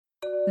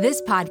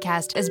This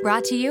podcast is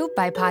brought to you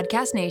by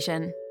Podcast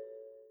Nation.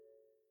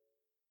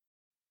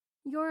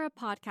 You're a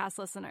podcast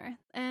listener,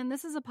 and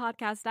this is a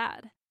podcast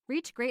ad.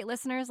 Reach great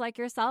listeners like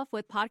yourself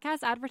with podcast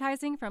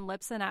advertising from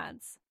Libsyn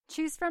Ads.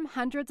 Choose from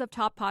hundreds of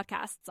top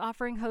podcasts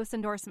offering host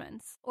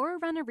endorsements, or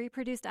run a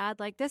reproduced ad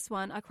like this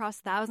one across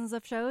thousands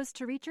of shows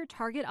to reach your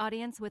target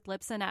audience with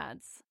Libsyn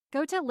Ads.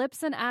 Go to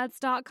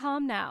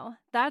libsynads.com now.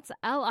 That's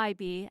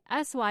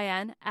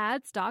LIBSYN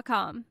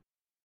ads.com.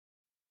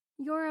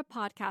 You're a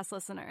podcast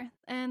listener,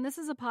 and this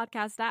is a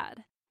podcast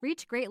ad.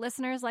 Reach great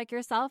listeners like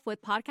yourself with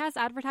podcast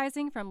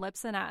advertising from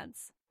Libsyn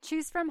Ads.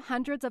 Choose from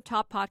hundreds of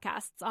top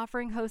podcasts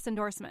offering host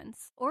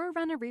endorsements, or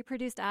run a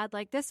reproduced ad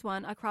like this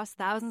one across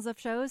thousands of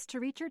shows to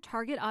reach your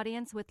target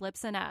audience with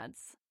Libsyn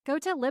Ads. Go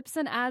to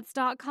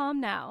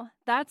libsynads.com now.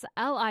 That's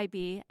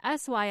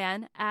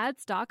LIBSYN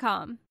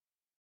ads.com.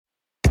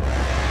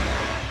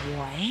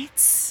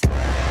 What?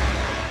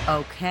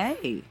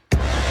 Okay.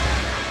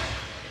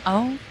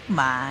 Oh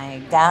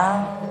my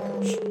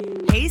gosh.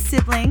 Hey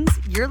siblings,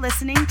 you're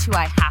listening to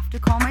I Have to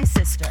Call My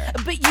Sister.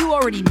 But you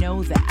already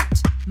know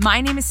that. My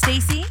name is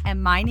Stacy.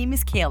 And my name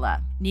is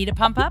Kayla. Need a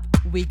pump up?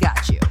 We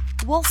got you.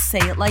 We'll say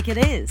it like it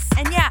is.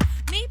 And yeah,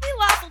 maybe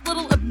laugh a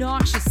little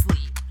obnoxiously.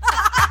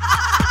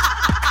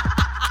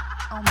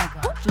 Oh my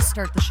god, just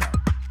start the show.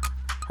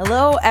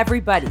 Hello,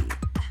 everybody.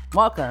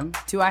 Welcome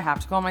to I Have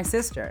to Call My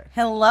Sister.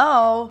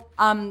 Hello.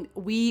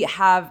 We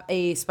have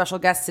a special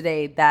guest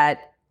today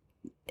that,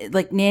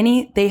 like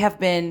Nanny, they have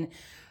been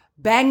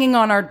banging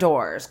on our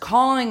doors,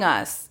 calling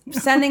us,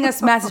 sending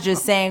us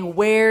messages saying,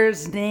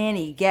 "Where's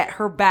Nanny? Get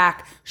her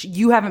back."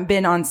 You haven't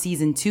been on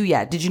season 2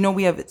 yet. Did you know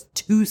we have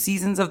 2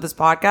 seasons of this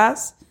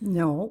podcast?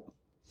 No.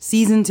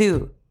 Season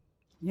 2.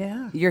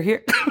 Yeah. You're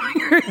here.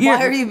 You're here.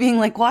 Why are you being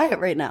like quiet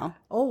right now?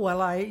 Oh,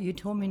 well, you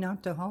told me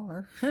not to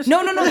holler. No,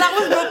 that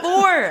was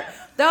before.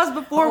 That was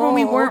before when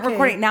we weren't okay.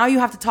 recording. Now you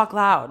have to talk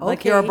loud,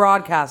 like you're a Okay.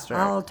 broadcaster.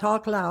 I'll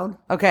talk loud.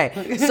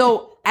 Okay,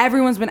 so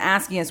everyone's been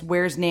asking us,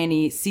 "Where's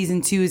Nanny?"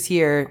 Season 2 is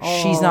here.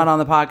 She's not on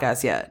the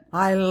podcast yet.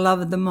 I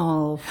love them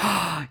all.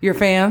 Your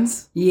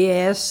fans?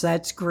 Yes,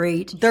 that's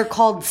great. They're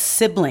called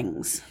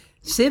siblings.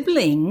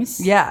 Siblings.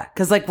 Yeah,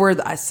 because like we're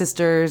the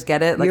sisters.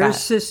 Get it? Like Your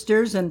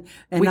sisters, and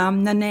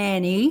I'm the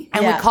nanny.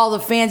 and we call the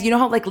fans. You know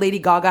how like Lady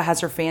Gaga has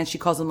her fans? She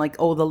calls them like,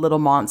 "Oh, the little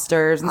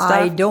monsters" and stuff.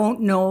 I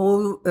don't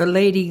know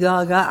Lady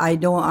Gaga. I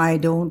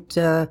don't.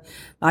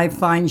 I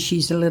find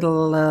she's a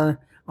little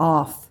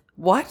off.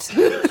 What?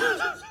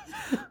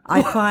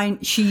 I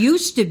find she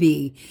used to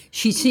be.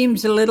 She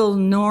seems a little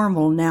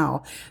normal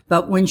now.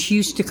 But when she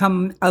used to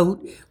come out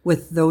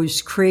with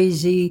those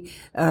crazy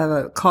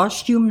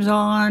costumes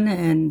on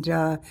and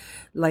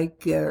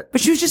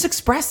But she was just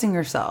expressing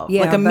herself,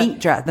 yeah, like a meat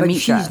dress. The but meat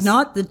she's dress.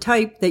 not the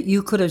type that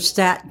you could have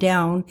sat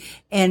down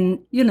and,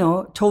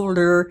 told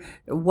her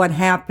what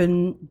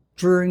happened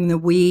during the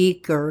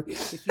week or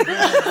if you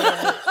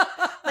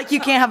Like you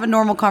can't have a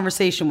normal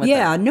conversation with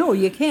yeah, them. no,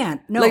 you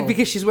can't. No. like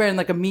because she's wearing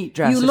like a meat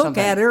dress. you or look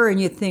something. at her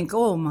and you think,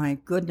 "Oh my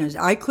goodness,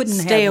 I couldn't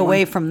Stay have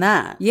away one." from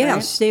that. Yeah,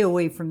 right? stay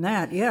away from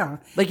that. Yeah.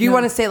 Like you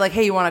want to say like,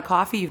 "Hey, you want a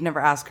coffee?" You've never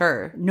asked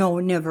her. No,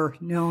 never.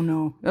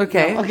 No.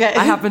 Okay. Okay.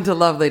 I happen to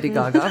love Lady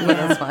Gaga, but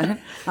that's fine.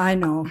 I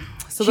know.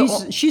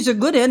 So she's a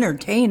good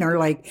entertainer.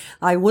 Like,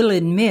 I will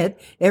admit,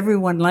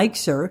 everyone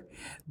likes her,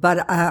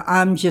 but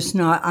I'm just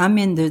not. I'm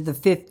into the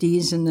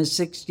 50s and the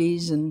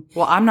 60s, and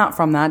Well, I'm not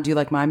from that. Do you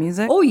like my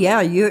music? oh yeah,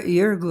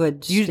 you're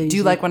good. do you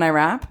Stacey. like when I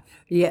rap?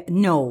 Yeah,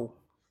 no.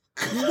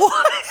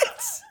 What?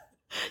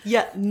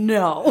 Yeah,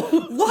 no.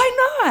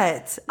 Why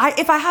not?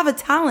 If I have a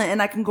talent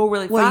and I can go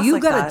really Well, fast you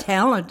like got that. a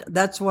talent.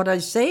 That's what I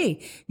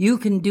say. You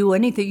can do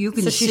anything. You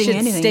can So sing she should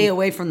anything. stay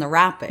away from the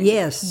rapping.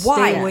 Yes.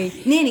 Why? Stay away.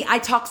 Nanny, I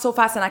talk so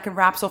fast and I can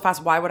rap so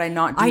fast. Why would I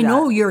not do I that?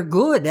 know you're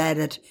good at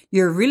it.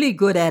 You're really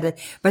good at it.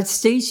 But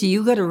Stacey,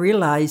 you got to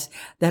realize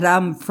that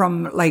I'm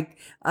from like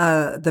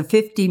the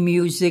 50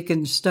 music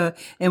and stuff.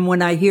 And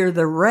when I hear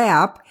the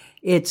rap,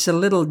 it's a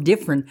little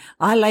different.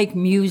 I like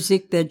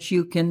music that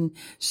you can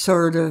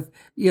sort of,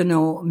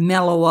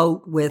 mellow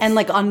out with. And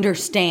like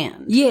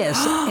understand. yes,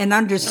 and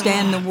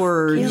understand the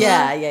words.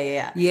 Yeah.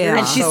 Yeah.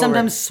 And she So-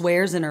 sometimes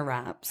swears in her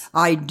raps.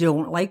 I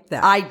don't like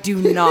that. I do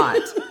not.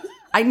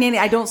 Nanny,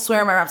 I don't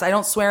swear in my raps. I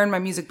don't swear in my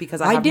music because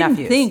I have didn't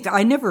nephews. think,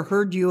 I never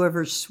heard you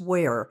ever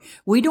swear.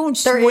 We don't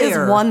There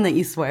swear. is one that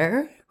you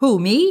swear. Who,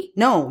 me?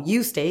 No,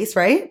 you, Stace,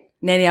 right?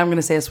 Nanny, I'm going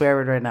to say a swear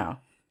word right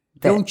now.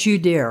 Don't you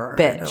dare.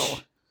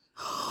 Bitch.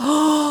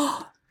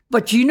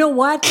 But you know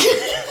what?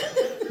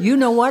 You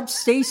know what,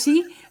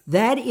 Stacy?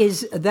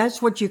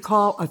 That's what you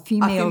call a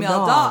female,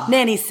 dog.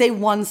 Nanny, say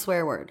one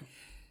swear word.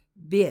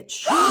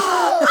 Bitch.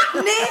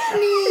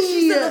 Nanny!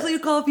 She said that's what you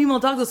call a female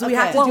dog, though, so we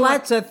have to Well, do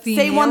that's a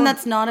female. Say one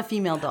that's not a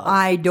female dog.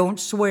 I don't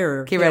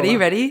swear. Okay,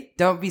 ready?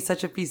 Don't be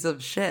such a piece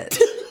of shit.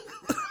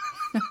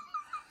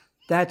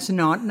 That's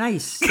not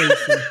nice,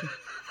 Stacey.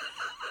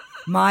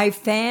 My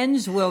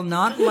fans will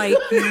not like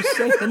you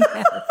saying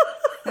that.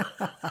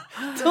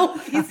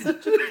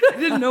 I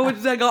didn't know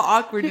which I got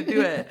awkward to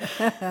do it.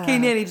 Okay,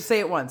 Nanny, just say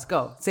it once.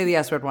 Go. Say the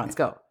S word once.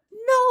 Go.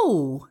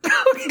 No.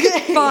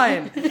 Okay,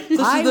 fine.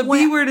 So the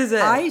B word is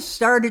it. I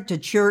started to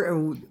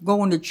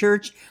going to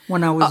church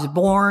when I was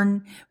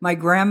born. My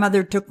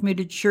grandmother took me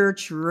to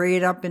church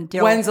right up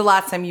until. When's the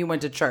last time you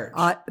went to church?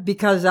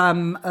 Because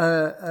I'm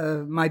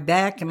my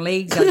back and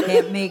legs, I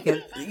can't make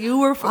it. You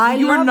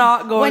were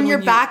not going When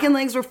your back and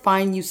legs were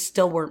fine, you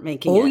still weren't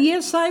making it. Oh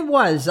yes, I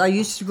was. I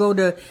used to go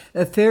to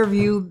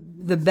Fairview,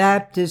 the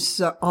Baptists,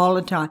 all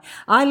the time.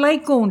 I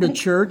like going to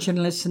church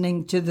and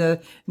listening to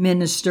the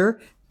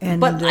minister.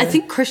 But I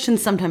think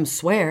Christians sometimes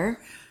swear.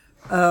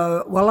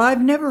 Well,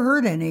 I've never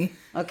heard any.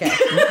 Okay.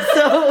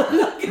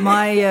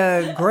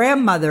 My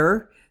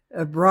grandmother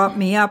brought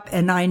me up,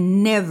 and I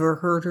never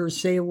heard her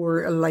say a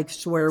word like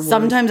swear words.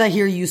 Sometimes I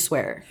hear you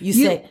swear.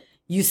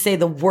 You say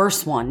the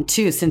worst one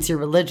too, since you're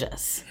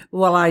religious.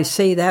 Well, I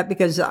say that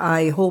because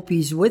I hope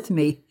he's with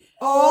me.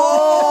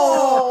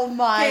 Oh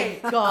my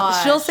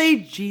God! She'll say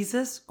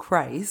Jesus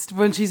Christ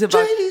when she's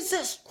about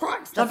Jesus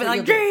Christ. something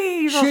like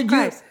Jesus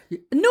Christ.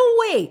 No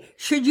way.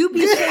 Should you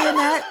be saying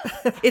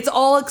that? It's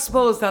all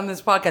exposed on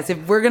this podcast.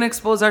 If we're going to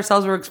expose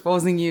ourselves, we're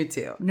exposing you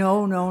too.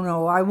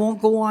 No. I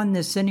won't go on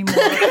this anymore.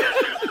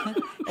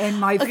 And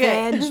my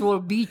fans will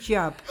beat you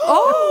up.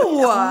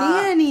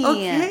 Oh, Nanny.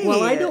 okay.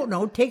 Well, I don't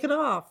know. Take it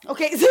off.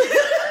 Okay.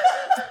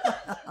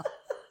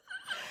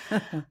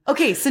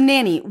 Okay, so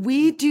Nanny,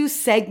 we do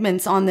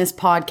segments on this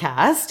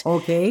podcast.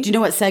 Okay. Do you know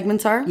what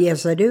segments are?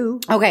 Yes, I do.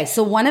 Okay,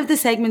 so one of the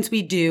segments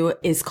we do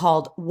is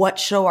called What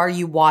Show Are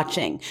You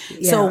Watching?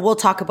 Yeah. So we'll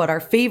talk about our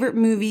favorite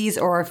movies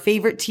or our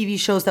favorite TV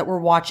shows that we're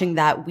watching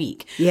that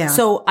week. Yeah.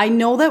 So I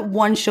know that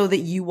one show that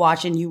you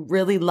watch and you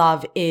really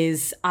love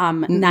is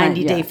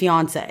 90 Day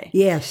Fiancé.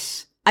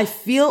 Yes. I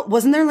feel,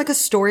 wasn't there like a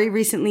story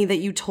recently that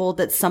you told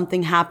that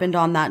something happened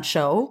on that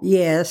show?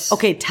 Yes.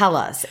 Okay, tell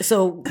us.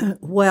 So,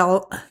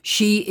 Well,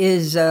 she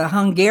is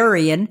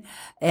Hungarian,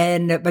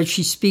 but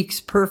she speaks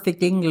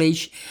perfect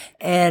English,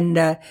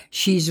 and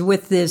she's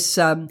with this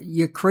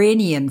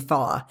Ukrainian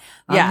fella.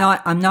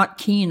 I'm not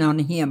keen on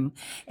him,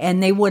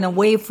 and they went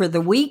away for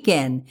the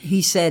weekend.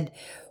 He said,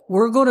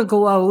 "We're going to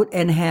go out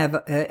and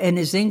have," and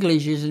his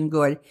English isn't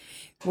good.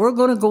 "We're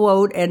going to go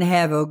out and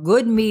have a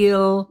good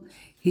meal."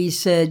 He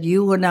said,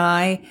 "You and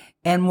I,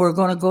 and we're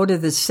going to go to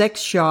the sex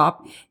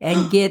shop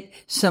and get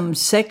some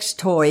sex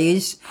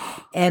toys,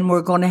 and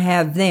we're going to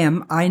have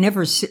them." I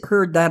never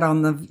heard that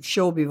on the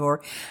show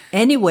before.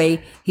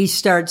 Anyway, he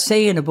starts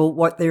saying about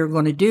what they were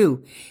going to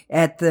do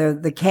at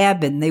the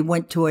cabin. They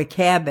went to a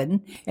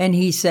cabin, and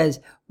he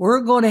says,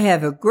 "We're going to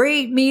have a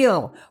great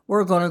meal.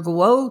 We're going to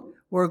go out.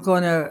 We're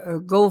going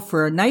to go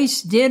for a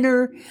nice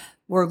dinner.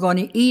 We're going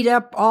to eat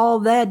up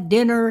all that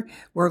dinner.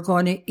 We're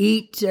going to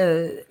eat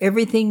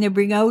everything they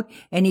bring out."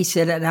 And he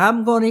said, "And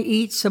I'm going to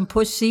eat some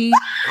pussy."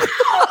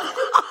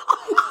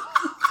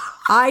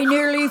 I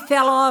nearly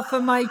fell off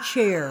of my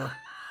chair.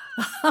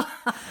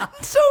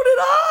 So did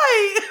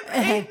I.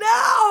 Right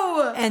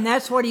now. And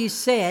that's what he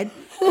said.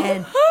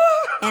 And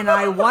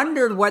I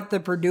wondered what the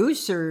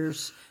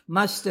producers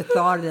must have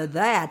thought of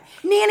that.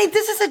 Nanny,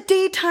 this is a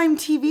daytime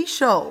TV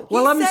show.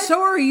 Well, I'm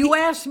sorry. You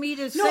asked me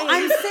to say. No,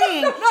 I'm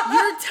saying,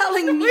 you're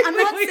telling me, I'm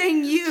not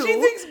saying you. She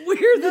thinks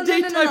we're the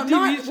daytime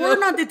TV show. We're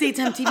not the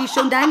daytime TV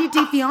show. 90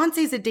 Day Fiancé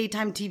is a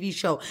daytime TV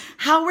show.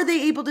 How were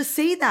they able to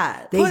say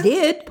that? They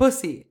did.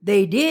 Pussy.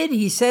 They did.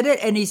 He said it,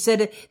 and he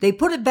said it. They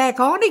put it back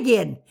on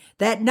again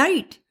that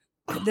night.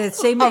 The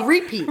same A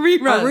repeat.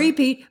 Rerun. A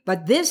repeat.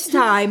 But this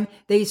time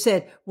they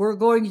said, "We're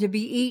going to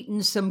be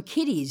eating some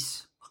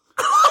kitties."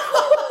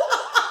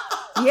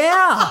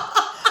 Yeah.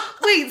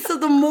 Wait, so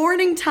the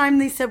morning time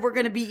they said we're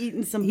going to be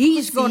eating some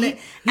He's pussy,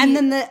 and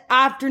then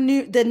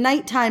the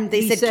nighttime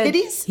they said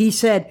kitties? He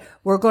said,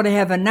 "We're going to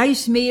have a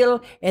nice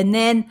meal, and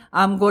then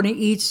I'm going to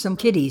eat some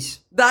kitties."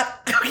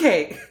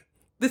 Okay.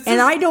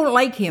 I don't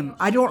like him.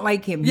 I don't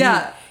like him.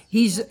 Yeah.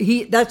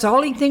 He that's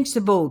all he thinks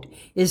about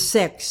is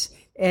sex,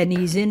 and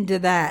he's into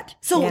that.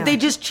 So Yeah. they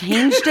just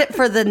changed it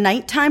for the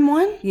nighttime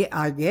one? Yeah,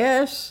 I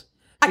guess.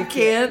 I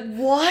can't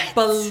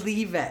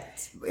believe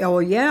it. Oh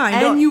yeah,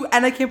 I know.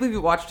 And I can't believe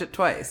you watched it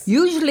twice.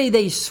 Usually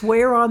they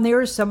swear on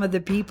there. Some of the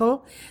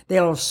people,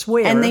 they'll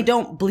swear, And they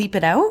don't bleep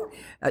it out?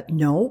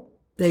 no,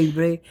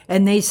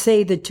 and they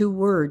say the two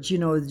words.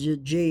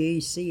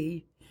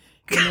 JAC.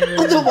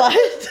 The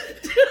what?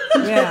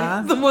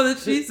 Yeah. The one that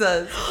she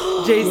says.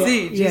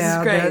 JC,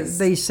 Jesus Christ.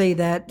 They say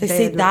that. They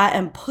say that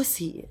and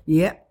pussy.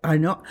 Yeah, I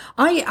know.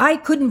 I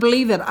couldn't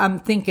believe it. I'm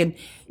thinking,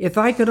 if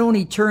I could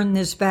only turn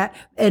this back.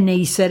 And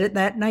he said it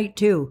that night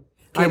too.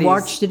 Kitties. I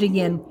watched it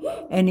again,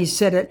 and he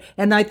said it.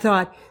 And I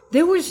thought,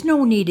 there was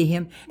no need of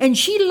him. And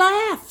she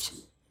laughed.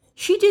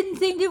 She didn't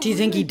think it Do you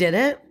think he did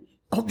it?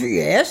 Oh,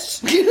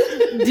 yes. Do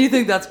you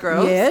think that's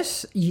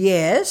gross?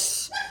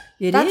 Yes.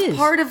 It is. That's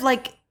part of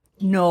like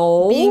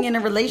No. being in a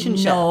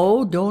relationship.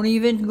 No, don't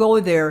even go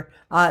there.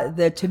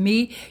 To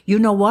me, you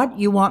know what?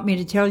 You want me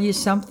to tell you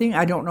something?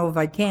 I don't know if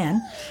I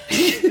can.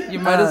 You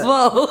might as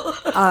well.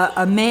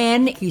 A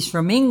man, he's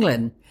from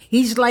England.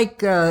 He's like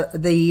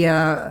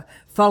the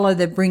fella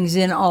that brings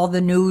in all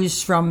the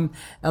news from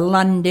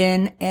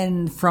London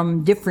and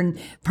from different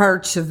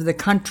parts of the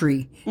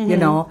country, you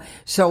know.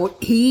 So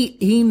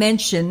he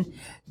mentioned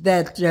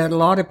that a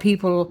lot of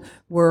people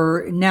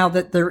were, now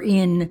that they're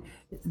in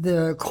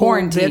the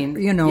Quarantine.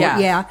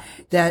 COVID,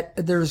 that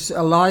there's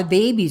a lot of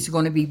babies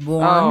going to be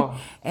born,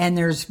 and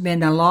there's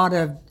been a lot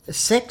of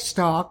sex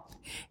talk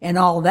and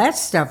all that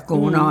stuff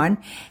going on.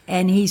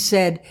 And he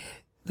said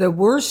the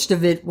worst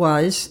of it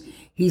was,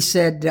 he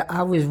said,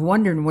 I was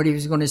wondering what he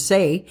was going to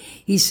say.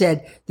 He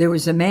said there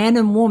was a man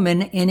and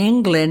woman in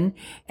England,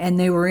 and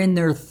they were in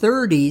their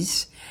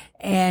 30s,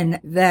 and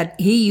that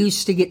he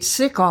used to get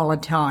sick all the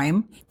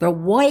time. The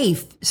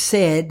wife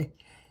said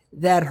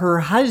that her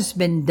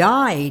husband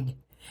died.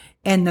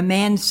 And the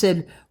man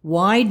said,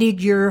 why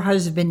did your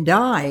husband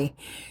die?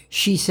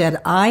 She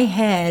said, I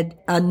had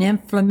an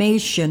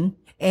inflammation.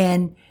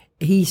 And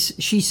she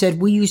said,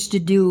 we used to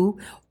do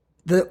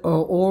the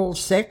oral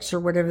sex or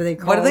whatever they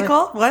call it. What do they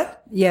call it?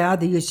 What? Yeah,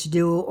 they used to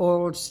do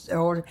oral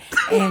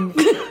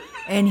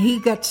and he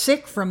got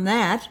sick from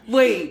that.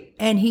 Wait.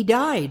 And he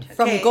died.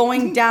 From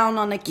going down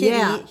on a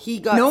kitty, he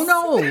got...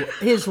 No,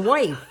 his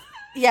wife.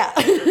 Yeah.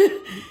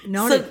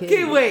 Not a kitty.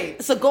 Okay,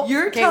 wait. So go...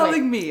 You're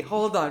telling me,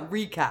 hold on,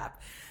 recap.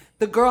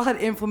 The girl had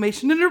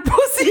inflammation in her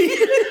pussy.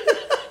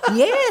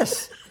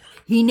 Yes.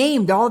 He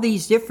named all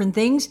these different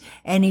things,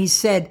 and he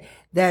said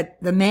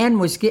that the man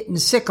was getting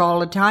sick all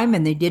the time,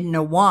 and they didn't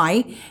know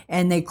why,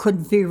 and they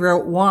couldn't figure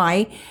out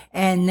why.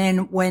 And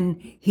then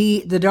when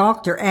the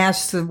doctor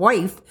asked the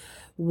wife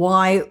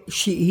why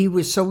he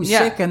was so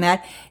sick and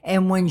that,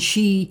 and when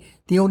the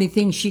only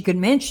thing she could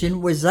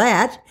mention was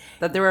that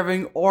they were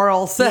having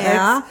oral sex.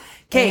 Yeah.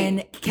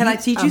 Okay, can I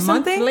teach you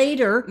something? A month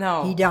later,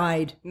 no, he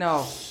died.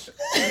 No.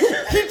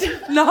 He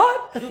did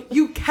not?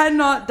 You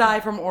cannot die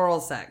from oral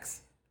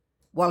sex.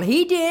 Well,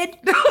 he did.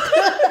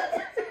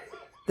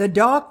 The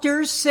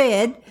doctor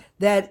said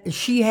that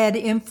she had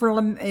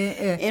inflammation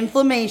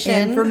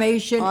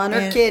on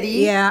her kitty.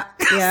 Yeah.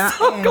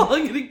 Stop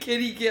calling it a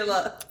kitty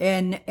killer.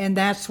 And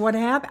that's what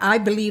happened. I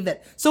believe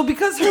it. So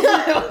because her...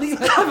 I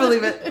believe it.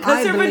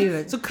 I believe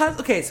it. So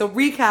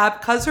recap.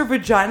 Because her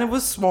vagina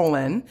was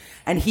swollen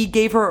and he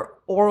gave her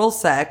oral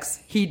sex,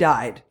 he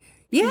died.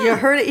 Yeah. You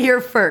heard it here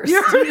first.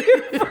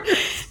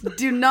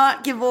 Do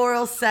not give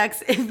oral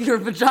sex if your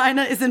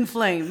vagina is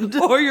inflamed,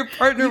 or your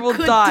partner will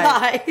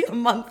die a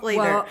month later.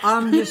 Well,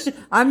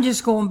 I'm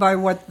just going by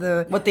what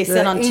they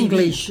said on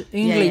English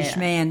TV.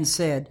 Man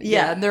said.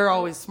 Yeah, and they're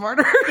always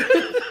smarter.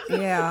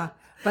 Yeah,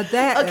 but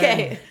that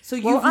okay. So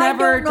you've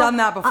never done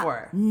that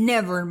before?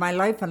 Never in my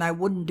life, and I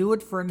wouldn't do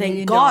it for $1 million.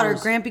 Thank God, or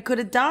Grampy could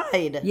have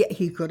died. Yeah,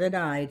 he could have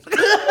died.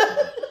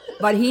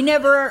 But he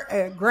never,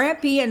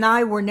 Grampy and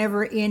I were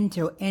never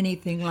into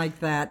anything like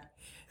that.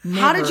 Never.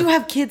 How did you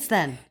have kids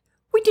then?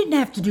 We didn't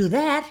have to do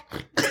that.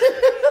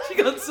 She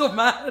got so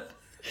mad.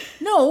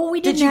 No,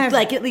 we didn't. Did you have,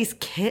 at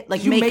least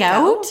make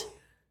out?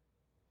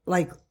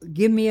 Like,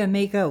 give me a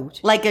make out.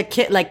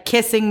 Like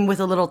kissing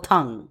with a little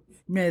tongue.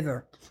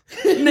 Never.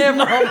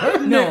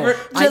 Never.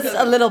 Just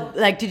a little.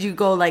 Like, did you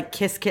go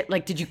kiss?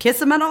 Like, did you kiss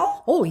him at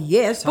all? Oh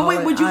yes. But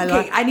wait, would you?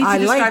 I need to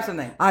describe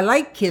something. I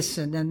like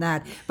kissing and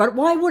that, but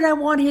why would I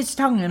want his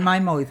tongue in my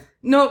mouth?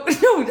 No.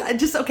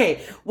 Just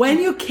okay. When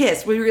you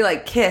kiss, would you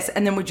kiss,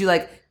 and then would you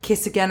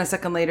kiss again a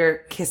second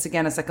later? Kiss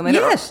again a second later?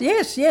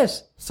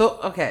 Yes. So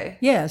okay.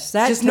 Yes,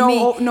 that just to no me.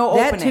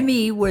 That opening. to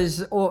me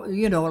was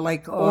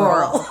like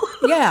oral.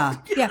 Yeah.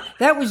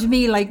 That was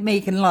me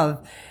making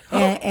love.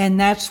 And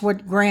that's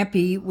what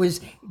Grampy was.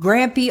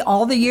 Grampy,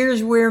 all the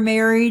years we were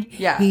married,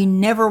 he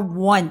never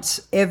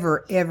once,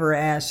 ever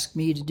asked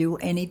me to do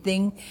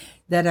anything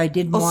that I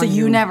didn't want to do. So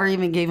you never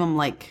even gave him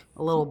a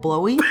little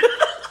blowy?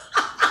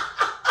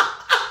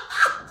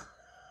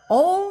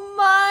 Oh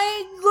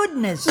my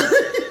goodness.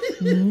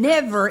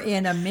 Never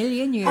in a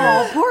million years.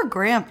 Oh, poor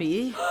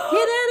Grampy. Get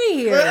out of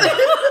here.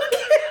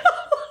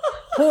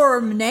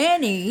 Poor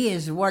Nanny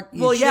is what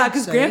you should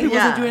because say. Grampy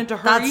wasn't doing it to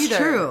her either. That's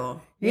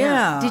true.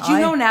 Yeah. Did you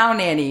know now,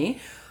 Nanny,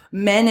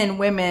 men and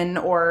women,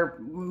 or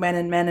men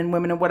and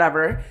women, or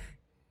whatever,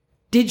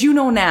 did you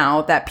know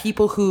now that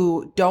people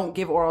who don't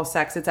give oral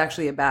sex, it's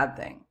actually a bad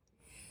thing?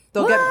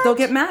 They'll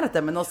get mad at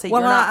them and they'll say,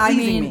 you're not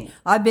pleasing me.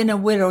 I've been a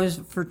widow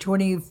for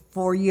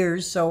 24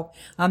 years, so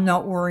I'm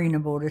not worrying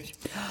about it.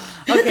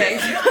 Okay.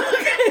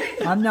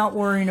 I'm not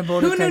worrying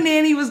about it. Who knew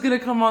Nanny was going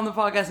to come on the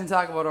podcast and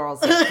talk about oral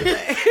sex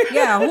today?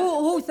 Yeah,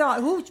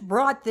 who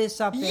brought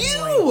this up anyway?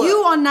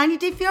 You on 90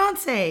 Day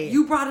Fiance.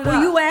 You brought it up.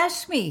 Well, you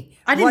asked me.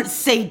 I didn't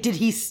say, did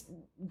he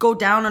go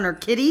down on her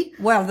kitty?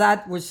 Well,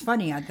 that was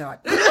funny, I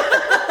thought.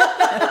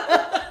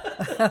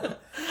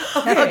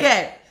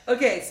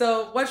 Okay,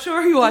 so what show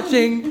are you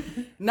watching?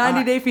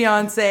 90 Day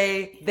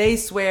Fiance. They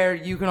swear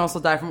you can also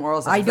die from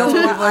oral sex. I don't.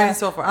 That's what we've learned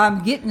so far.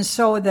 I'm getting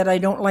so that I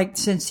don't like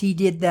since he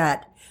did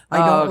that. I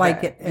don't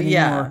like it anymore.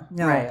 Yeah.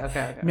 No. Right.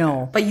 Okay.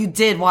 No. But you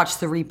did watch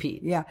the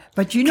repeat. Yeah.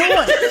 But you know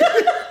what?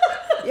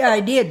 Yeah,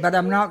 I did, but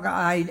I'm not.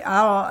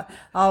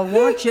 I'll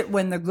watch it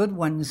when the good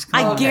ones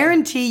come. I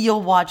guarantee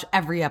you'll watch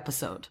every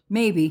episode.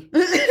 Maybe.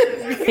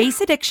 Face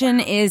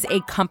Addiction is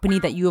a company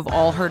that you have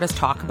all heard us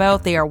talk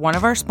about. They are one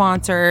of our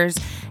sponsors,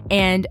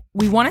 And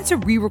we wanted to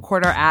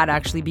re-record our ad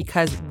actually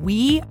because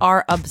we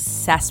are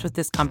obsessed with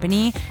this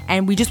company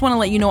and we just want to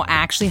let you know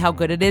actually how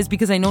good it is,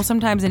 because I know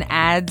sometimes in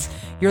ads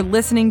you're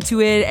listening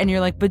to it and you're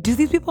like, but do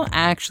these people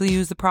actually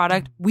use the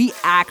product? We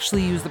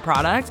actually use the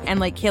product. And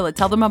like, Kayla,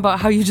 tell them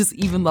about how you just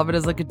even love it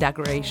as like a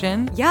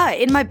decoration. Yeah,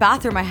 in my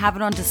bathroom I have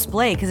it on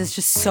display because it's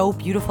just so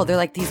beautiful. They're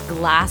like these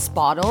glass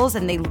bottles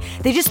and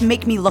they just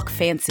make me look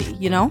fancy,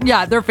 you know?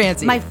 Yeah, they're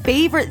fancy. My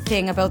favorite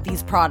thing about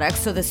these products,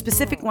 so the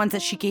specific ones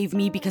that she gave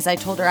me because I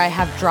told her I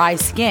have dry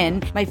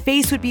skin, my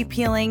face would be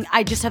peeling.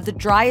 I just have the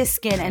driest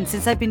skin, and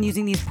since I've been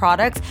using these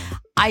products,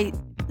 I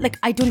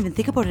don't even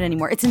think about it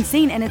anymore. It's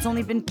insane, and it's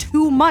only been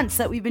 2 months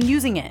that we've been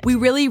using it. We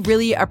really,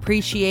 really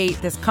appreciate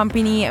this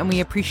company, and we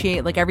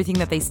appreciate like everything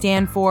that they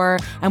stand for,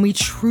 and we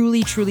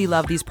truly, truly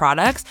love these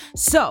products.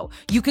 So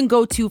you can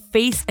go to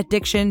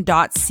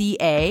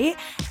faceaddiction.ca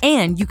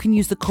and you can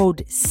use the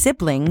code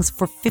SIBLINGS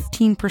for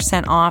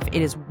 15% off.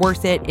 It is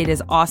worth it. It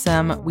is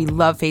awesome. We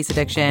love Face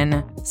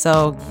Addiction.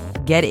 So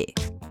get it.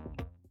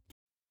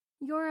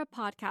 You're a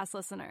podcast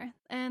listener,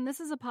 and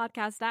this is a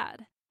podcast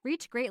ad.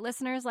 Reach great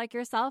listeners like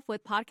yourself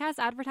with podcast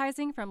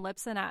advertising from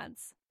Libsyn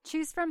Ads.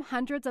 Choose from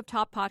hundreds of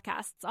top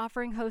podcasts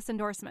offering host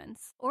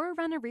endorsements, or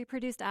run a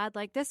reproduced ad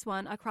like this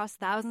one across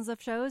thousands of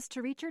shows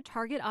to reach your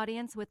target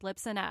audience with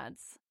Libsyn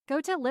Ads.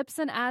 Go to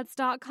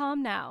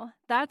libsynads.com now.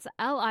 That's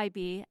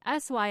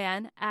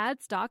LIBSYN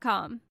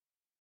ads.com.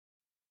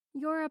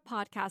 You're a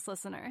podcast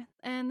listener,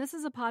 and this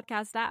is a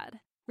podcast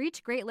ad.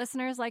 Reach great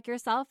listeners like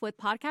yourself with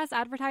podcast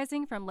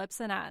advertising from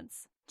Libsyn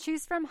Ads.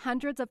 Choose from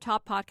hundreds of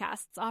top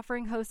podcasts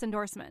offering host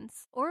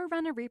endorsements, or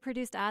run a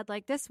reproduced ad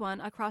like this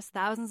one across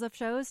thousands of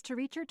shows to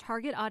reach your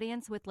target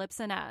audience with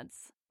Libsyn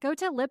Ads. Go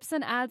to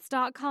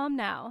libsynads.com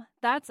now.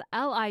 That's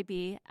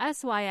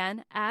LIBSYN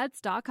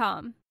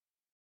ads.com.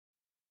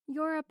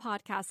 You're a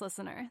podcast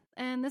listener,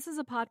 and this is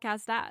a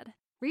podcast ad.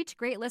 Reach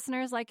great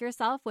listeners like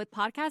yourself with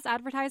podcast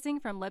advertising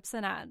from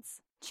Libsyn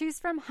Ads. Choose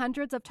from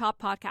hundreds of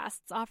top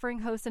podcasts offering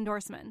host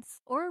endorsements,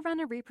 or run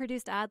a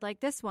reproduced ad like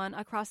this one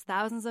across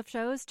thousands of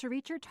shows to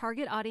reach your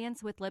target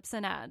audience with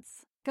Libsyn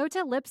Ads. Go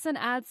to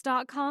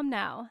libsynads.com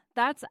now.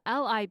 That's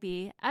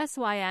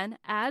LIBSYN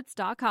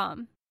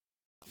ads.com.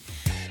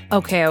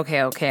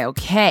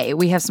 Okay.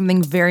 We have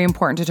something very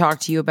important to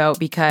talk to you about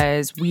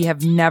because we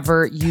have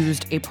never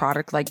used a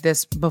product like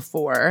this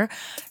before.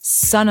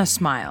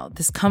 SunnaSmile.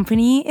 This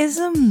company is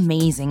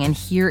amazing, and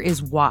here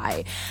is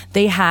why.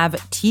 They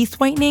have teeth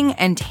whitening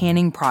and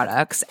tanning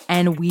products,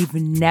 and we've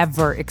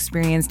never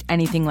experienced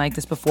anything like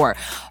this before.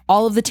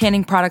 All of the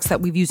tanning products that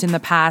we've used in the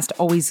past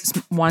always,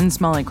 one,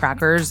 smell like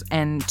crackers,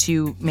 and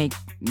two, make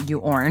you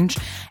orange.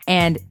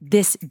 And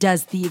this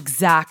does the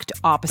exact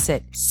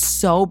opposite.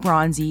 So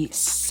bronzy,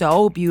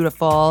 so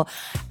beautiful.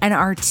 And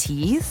our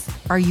teeth,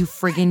 are you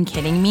friggin'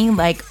 kidding me?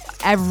 Like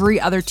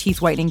every other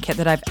teeth whitening kit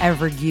that I've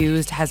ever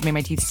used has made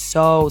my teeth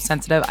so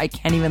sensitive. I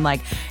can't even like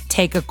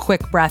take a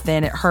quick breath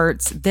in. It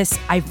hurts. This,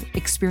 I've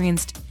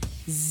experienced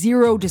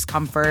zero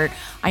discomfort.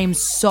 I am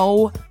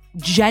so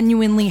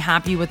genuinely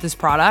happy with this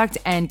product,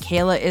 and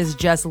Kayla is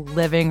just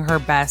living her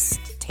best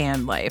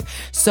tan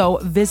life. So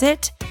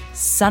visit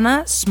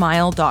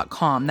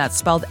sunnasmile.com. That's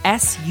spelled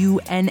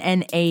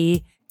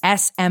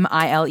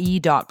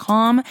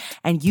SUNNASMILE.com,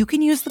 and you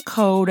can use the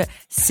code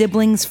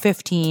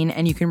SIBLINGS15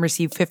 and you can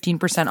receive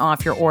 15%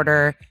 off your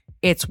order.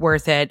 It's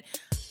worth it.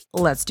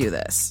 Let's do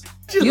this.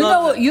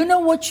 You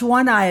know which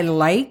one I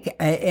like,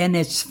 and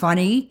it's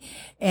funny,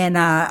 and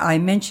I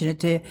mentioned it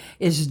to you,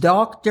 is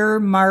Dr.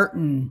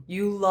 Martin.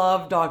 You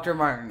love Dr.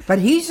 Martin. But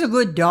he's a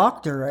good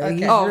doctor.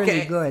 He's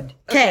really good.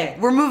 Okay,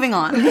 we're moving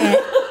on.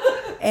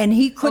 And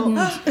he couldn't,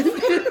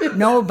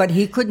 but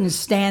he couldn't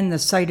stand the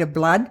sight of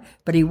blood,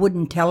 but he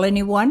wouldn't tell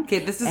anyone. Okay,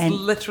 this is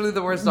literally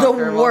the worst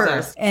doctor. The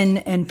worst.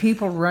 And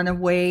people run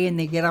away and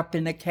they get up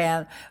in the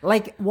cab.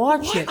 Like,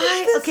 watch it.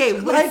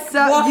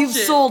 You've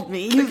sold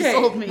me. You've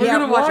sold me. We're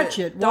gonna watch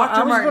it.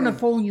 I was going to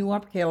phone you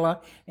up, Kayla,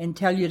 and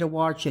tell you to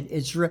watch it.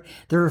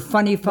 They're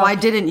funny. Why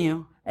didn't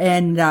you?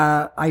 And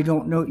I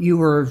don't know, you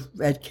were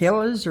at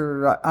Kayla's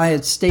or I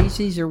at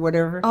Stacy's or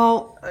whatever.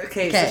 Oh,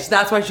 okay. So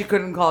that's why she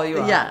couldn't call you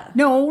up. Yeah.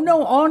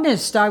 No,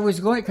 honest, I was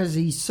going because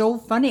he's so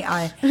funny.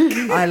 I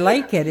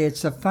like it.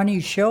 It's a funny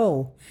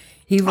show.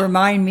 He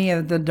reminded me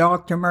of the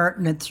Dr.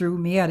 Martin that threw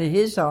me out of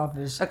his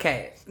office.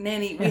 Okay,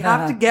 Nanny, we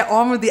have to get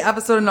on with the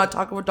episode and not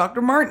talk about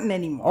Dr. Martin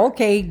anymore.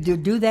 Okay,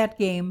 do that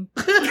game.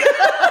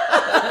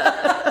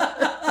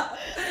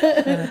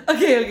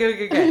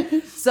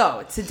 Okay.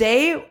 So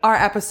today, our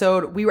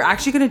episode, we were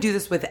actually going to do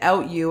this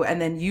without you, and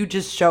then you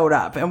just showed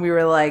up, and we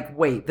were like,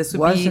 "Wait, this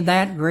wasn't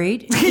that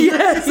great?"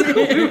 Yes,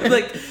 we were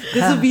like,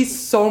 this would be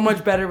so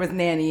much better with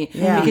Nanny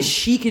because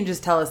she can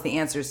just tell us the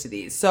answers to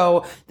these.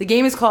 So the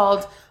game is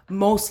called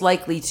Most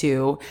Likely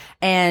To,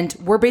 and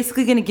we're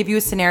basically going to give you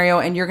a scenario,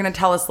 and you're going to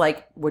tell us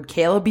like, would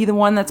Kayla be the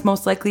one that's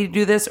most likely to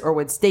do this, or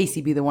would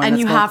Stacy be the one? And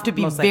that's you have to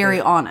be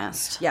very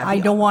honest. Yeah, I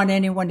don't want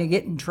anyone to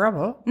get in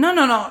trouble. No.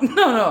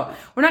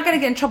 We're not going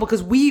to get in trouble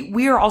because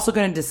we are also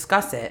going to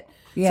discuss it.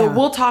 Yeah. So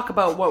we'll talk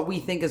about what we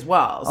think as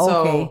well.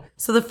 Okay.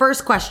 So the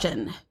first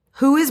question,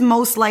 Who is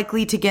most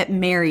likely to get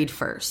married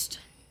first?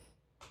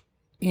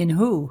 In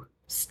who?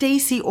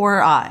 Stacy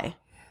or I?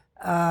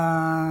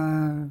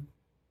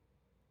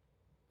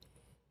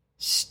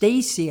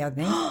 Stacy, I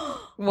think.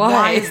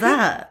 Why is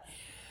that?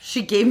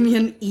 She gave me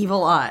an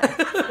evil eye.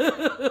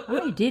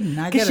 I didn't.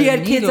 I Because got she a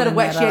had kids needle out in of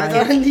wet. that She had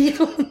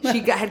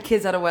eye. kids. Had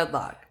kids out of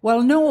wedlock.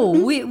 Well, no,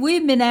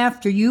 we've been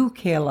after you,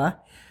 Kayla,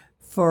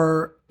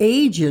 for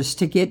ages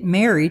to get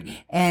married,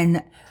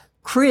 and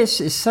Chris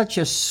is such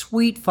a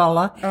sweet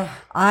fella.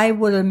 I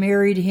would have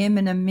married him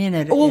in a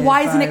minute. Well,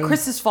 why if isn't it I-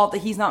 Chris's fault that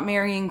he's not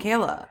marrying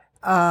Kayla?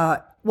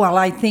 Well,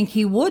 I think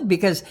he would,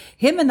 because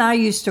him and I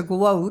used to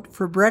go out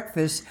for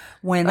breakfast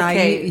when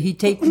he'd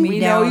take me We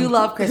down. know you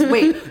love Chris.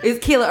 Wait, is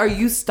Kayla? Are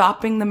you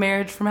stopping the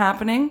marriage from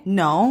happening?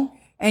 No.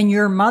 And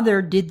your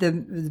mother did the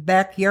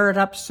backyard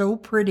up so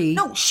pretty.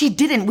 No, she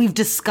didn't. We've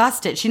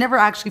discussed it. She never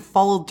actually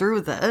followed through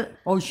with it.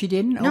 Oh, she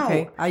didn't? No.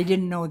 Okay. I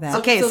didn't know that.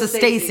 Okay, so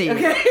Stacey.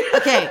 Stacy.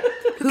 Okay.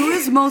 Who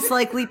is most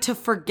likely to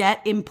forget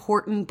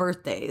important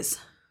birthdays?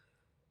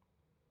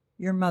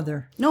 Your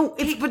mother. No,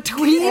 it's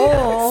between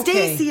Oh,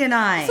 okay. Stacy and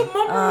I. Mom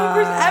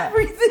remembers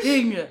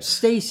everything.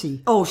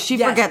 Stacy. Oh, she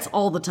Yes. forgets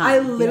all the time. I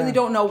literally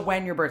don't know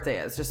when your birthday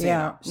is. Just so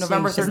Yeah, you know.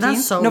 November same. 13th. Isn't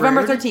that so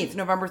November rude? 13th.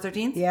 November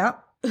 13th. Yeah.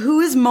 Who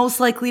is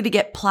most likely to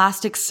get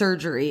plastic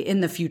surgery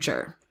in the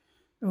future?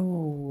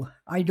 Oh,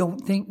 I don't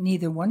think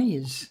neither one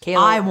is. Kayla.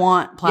 I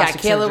want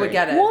plastic Kayla surgery. would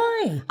get it.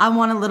 Why? I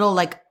want a little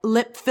like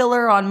lip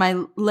filler on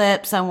my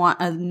lips. I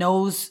want a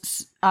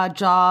nose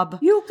job.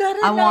 You got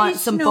a I want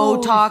nice some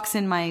nose. Botox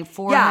in my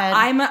forehead.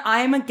 Yeah,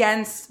 I'm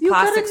against You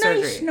plastic got a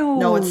nice surgery. nose.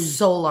 No, it's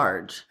so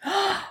large.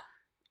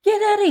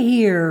 Get out of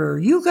here.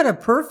 You got a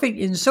perfect,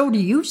 and so do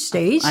you,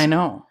 Stace. I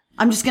know.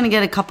 I'm just gonna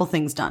get a couple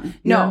things done.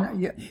 No.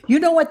 You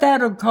know what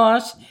that'll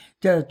cost?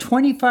 The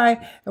 25,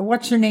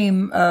 what's her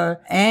name?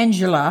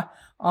 Angela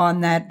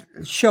on that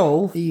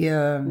show.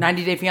 The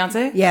 90 Day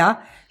Fiance?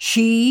 Yeah.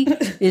 She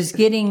is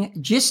getting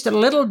just a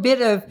little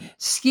bit of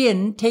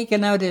skin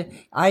taken out of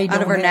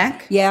Out of her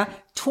neck? Yeah.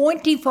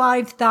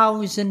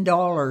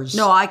 $25,000.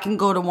 No, I can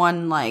go to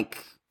one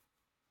like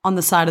on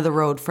the side of the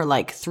road for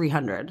like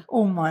 $300.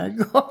 Oh my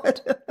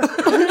God.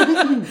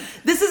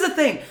 This is the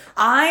thing.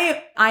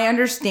 I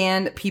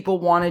understand people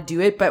want to do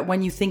it, but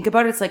when you think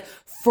about it, it's like,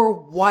 for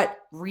what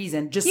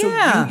reason? Just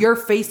Yeah. so your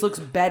face looks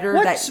better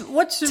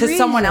What's the to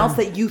someone reason? else,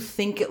 that you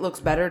think it looks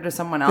better to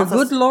someone The else.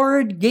 good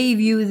Lord gave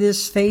you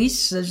this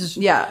face. This is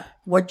Yeah.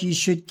 what you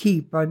should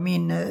keep. I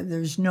mean,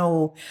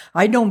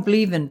 I don't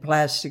believe in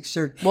plastic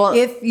surgery. Well-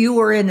 if you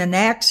were in an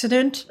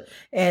accident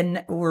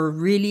and were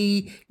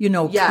really,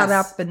 Yes. cut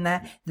up and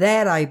that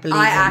I believe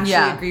I in. actually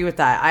Yeah. agree with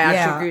that. I actually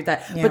Yeah. agree with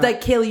that. Yeah. But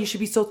like, Kayla, you should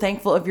be so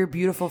thankful of your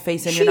beautiful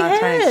face, and She you're not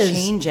trying to has.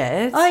 change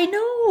it. I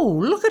know.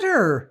 Look at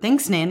her.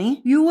 Thanks,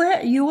 Nanny. You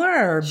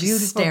are beautiful.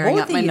 Staring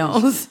Both at of my you.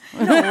 nose.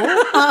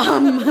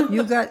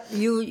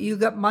 You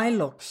got my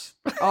looks.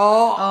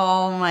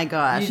 Oh my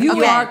gosh. you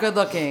Okay. are good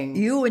looking.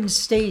 You and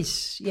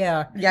Stace,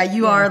 yeah. Yeah,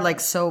 you are like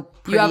so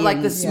pretty. You have like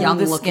and the young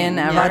smoothest looking. skin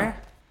ever. Yeah.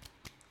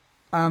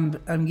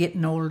 I'm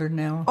getting older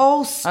now.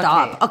 Oh,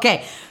 stop.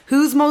 Okay.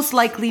 Who's most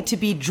likely to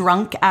be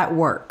drunk at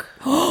work?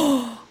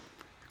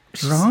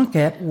 Drunk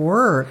at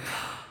work.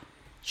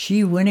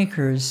 Gee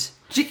Winnikers.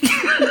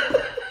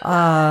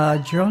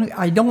 Drunk.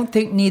 I don't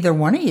think neither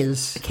one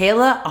is.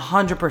 Kayla,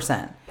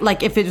 100%.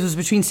 Like if it was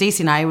between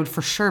Stacey and I, it would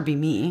for sure be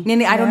me.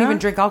 Nanny, I don't Yeah? even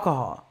drink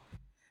alcohol.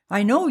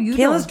 I know you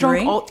Kayla's don't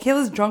drunk. drink.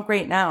 Kayla's drunk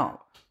right now.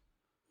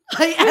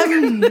 I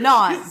am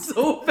not.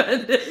 So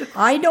offended.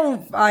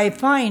 I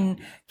find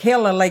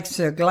Kayla likes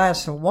a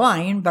glass of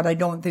wine, but I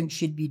don't think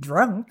she'd be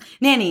drunk.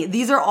 Nanny,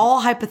 these are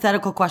all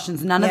hypothetical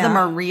questions. None of them Yeah.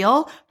 are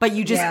real, but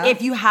you just, Yeah.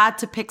 if you had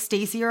to pick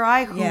Stacey or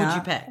I, who would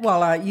you pick?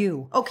 Well,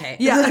 you. Okay.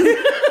 Yeah.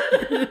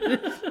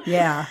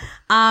 Yeah.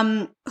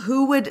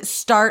 Who would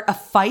start a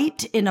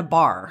fight in a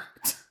bar?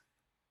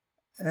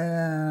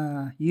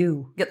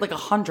 You. Get like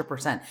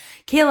 100%.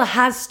 Kayla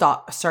has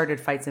started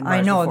fights in bars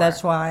I know. before.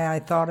 That's why I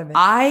thought of it.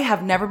 I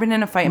have never been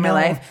in a fight in my No.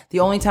 life. The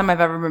only time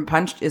I've ever been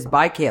punched is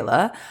by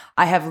Kayla.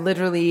 I have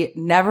literally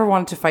never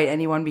wanted to fight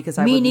anyone because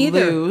I Me would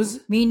neither. lose.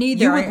 Me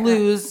neither. You would I-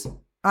 lose.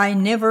 I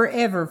never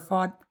ever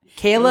fought.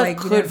 Kayla like,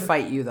 could never-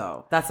 fight you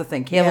though. That's the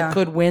thing. Kayla Yeah.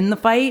 could win the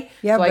fight.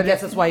 Yeah, so I but guess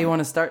if- that's why you want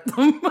to start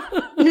them.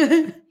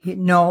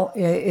 No,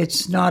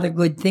 it's not a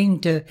good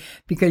thing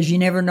because you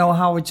never know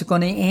how it's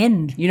going to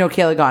end. You know,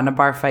 Kayla got in a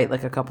bar fight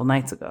like a couple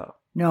nights ago.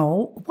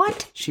 No.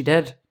 What? She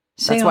did.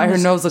 Say That's why her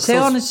honest- nose looks say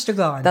so. honest to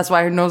God. That's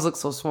why her nose looks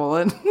so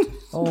swollen.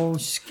 Oh,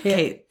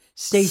 Okay.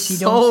 Stacy,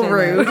 So don't say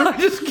rude. that. I'm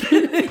just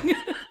kidding.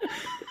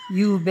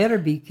 You better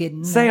be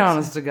kidding. Say That's-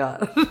 honest to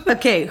God.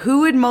 Okay.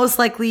 Who would most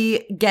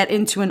likely get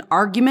into an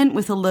argument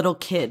with a little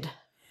kid?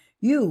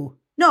 You.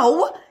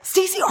 No.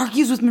 Stacey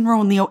argues with Monroe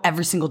and Leo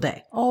every single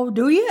day. Oh,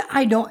 do you?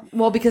 I don't.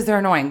 Well, because they're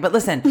annoying. But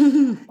listen,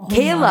 Oh my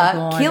Kayla,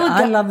 God, Kayla.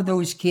 I love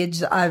those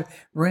kids. I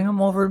bring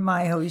them over to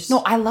my house. No,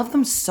 I love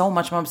them so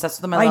much. I'm obsessed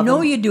with them. I love know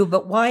them. you do,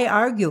 but why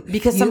argue?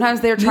 Because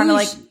sometimes they're trying to,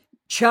 use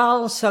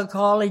child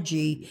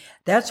psychology.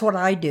 That's what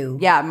I do.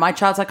 Yeah, my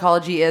child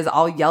psychology is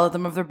I'll yell at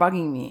them if they're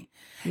bugging me.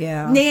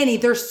 Yeah. Nanny,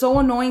 they're so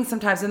annoying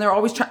sometimes, and they're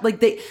always trying. Like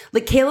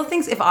Kayla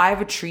thinks if I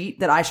have a treat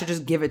that I should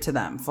just give it to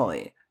them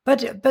fully.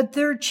 But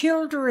they're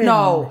children.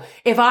 No,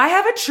 if I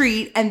have a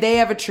treat and they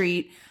have a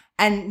treat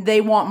and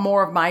they want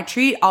more of my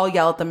treat, I'll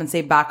yell at them and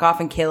say back off.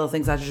 And Kayla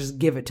thinks I should just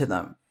give it to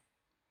them.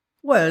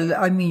 Well,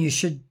 I mean, you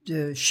should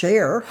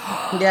share.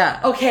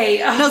 Yeah. Okay.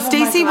 No, oh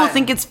Stacey my will God.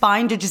 think it's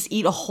fine to just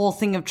eat a whole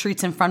thing of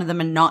treats in front of them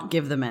and not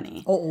give them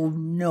any. Oh,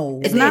 no.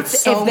 Isn't that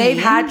so if they've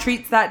mean? had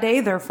treats that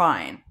day, they're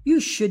fine. You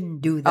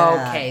shouldn't do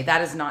that. Okay,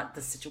 that is not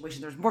the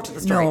situation. There's more to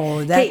the story.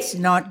 No, that's Okay,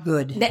 not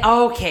good.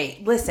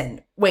 Okay,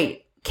 listen.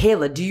 Wait,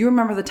 Kayla, do you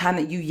remember the time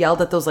that you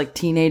yelled at those like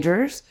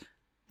teenagers?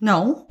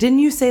 No. Didn't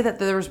you say that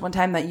there was one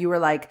time that you were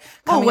like,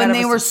 Oh, coming when out of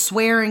they a- were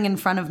swearing in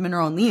front of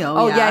Monroe and Leo.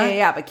 Oh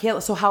yeah. But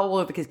Kayla, so how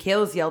old? Because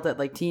Kayla's yelled at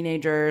like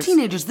teenagers.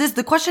 Teenagers.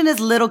 The question is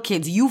little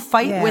kids. You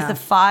fight Yeah. with a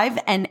 5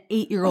 and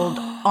 8-year-old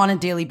on a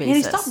daily Nanny,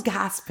 basis. stop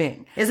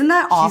gasping. Isn't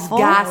that awful?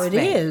 She's gasping.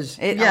 it is.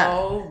 Yeah.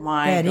 Oh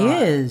my That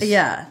God. is.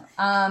 Yeah.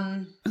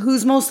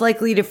 Who's most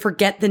likely to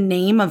forget the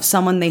name of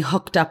someone they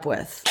hooked up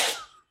with?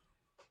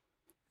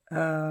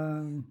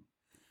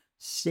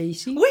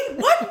 Stacey? Wait,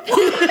 what?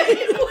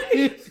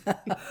 Wait.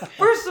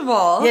 First of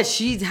all, Yeah,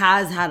 she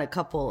has had a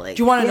couple. Like,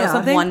 do you want to know Yeah.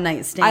 something? one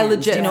night stands? I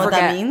legit Do you know what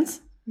that forget.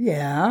 means?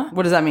 Yeah.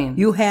 What does that mean?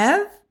 You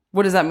have?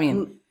 What does that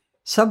mean?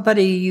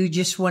 Somebody you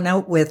just went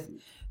out with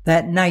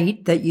that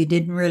night that you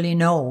didn't really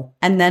know.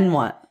 And then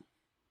what?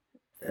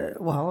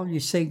 Well, you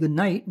say good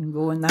night and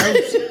go in the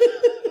house.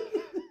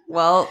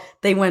 Well,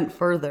 they went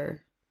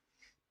further.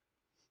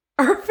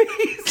 Her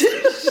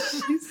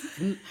face.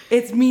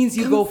 It means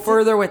you go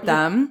further with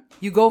them.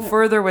 You go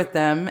further with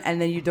them,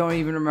 and then you don't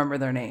even remember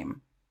their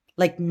name.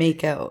 Like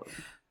make out.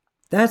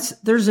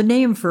 There's a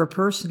name for a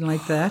person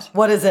like that.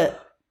 What is it?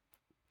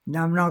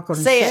 Now I'm not going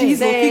to Say it. say. She's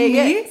looking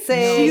me.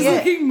 Say She's it.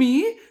 looking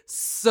me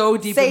so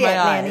deep Say in my it,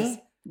 eyes.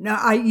 Nanny.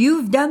 Now,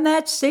 you've done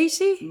that,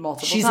 Stacey?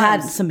 Multiple She's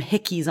times. had some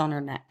hickeys on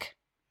her neck.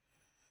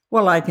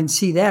 Well, I can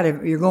see that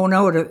if you're going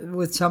out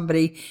with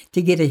somebody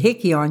to get a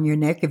hickey on your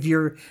neck, if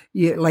you're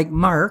like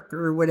Mark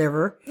or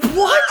whatever.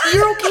 What?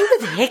 You're okay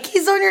with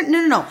hickeys on your?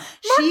 No.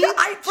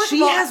 first She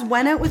of all- has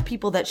went out with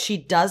people that she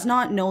does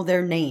not know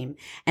their name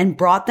and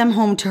brought them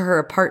home to her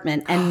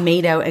apartment and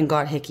made out and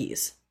got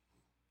hickeys.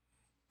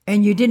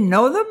 And you didn't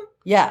know them?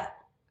 Yeah.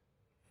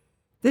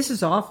 This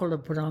is awful to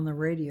put on the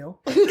radio.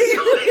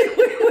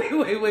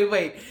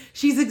 Wait.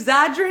 She's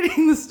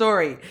exaggerating the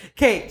story.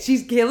 Okay,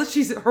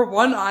 Kayla, her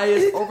one eye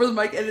is over the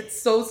mic and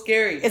it's so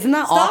scary. Isn't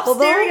that Stop awful,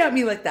 though? staring at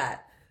me like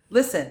that.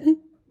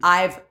 Listen,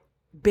 I've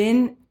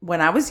been,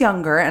 when I was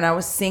younger and I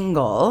was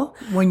single,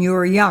 When you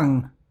were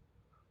young.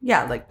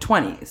 yeah, like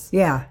 20s.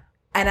 Yeah.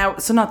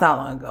 And so not that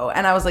long ago.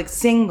 And I was like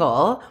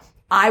single.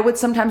 I would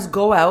sometimes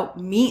go out,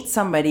 meet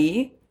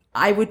somebody.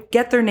 I would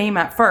get their name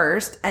at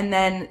first. And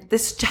then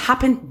this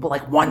happened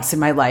like once in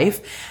my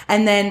life.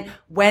 And then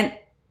went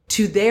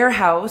to their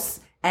house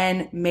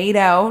and made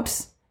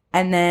out.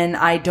 And then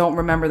I don't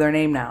remember their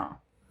name now.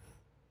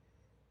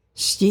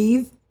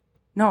 Steve?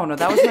 No,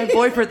 that was my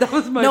boyfriend. That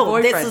was my No,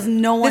 boyfriend. this is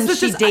no one was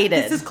she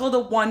dated. This is called a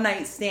one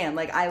night stand.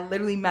 Like I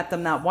literally met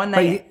them that one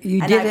But night. you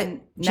and did I've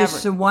it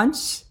just the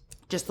once?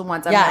 just the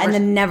once. I've Yeah, never- and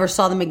then never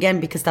saw them again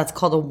because that's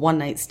called a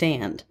one-night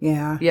stand.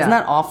 Yeah. Yeah. Isn't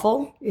that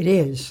awful? It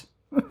is.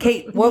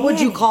 Kate, What would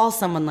you Nanny. call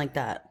someone like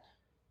that?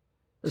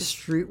 A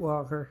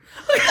streetwalker.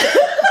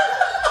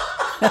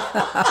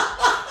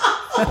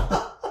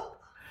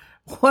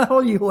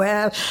 Well, you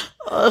asked.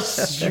 A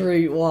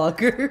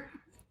streetwalker.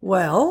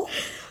 Well,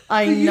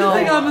 I You know.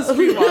 think I'm a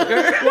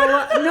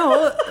streetwalker?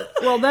 no.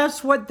 Well,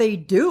 that's what they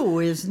do,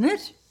 isn't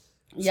it?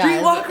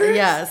 Streetwalkers?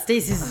 Yeah,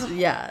 Stacey's.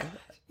 Yeah,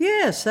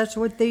 Yes, that's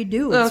what they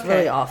do. it's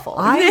really awful.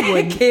 I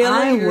would. Kayla,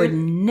 I you're- would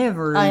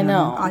never. I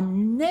know. I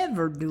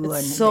never do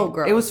anything. so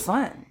gross. It was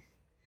fun.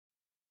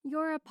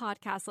 You're a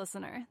podcast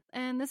listener,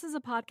 and this is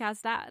a podcast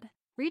ad.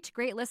 Reach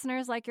great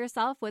listeners like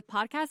yourself with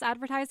podcast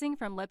advertising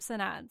from Lips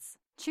and Ads.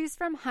 Choose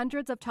from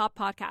hundreds of top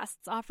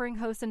podcasts offering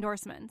host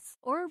endorsements,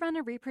 or run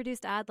a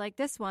reproduced ad like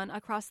this one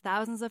across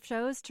thousands of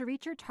shows to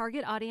reach your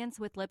target audience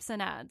with Lips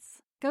and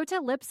Ads. Go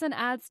to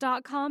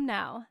lipsandads.com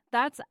now.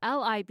 That's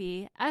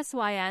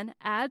LIBSYN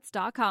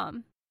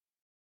ads.com.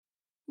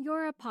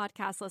 You're a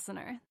podcast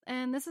listener,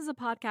 and this is a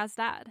podcast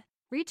ad.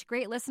 Reach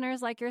great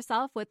listeners like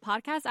yourself with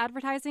podcast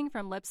advertising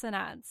from Lips and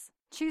Ads.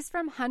 Choose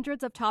from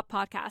hundreds of top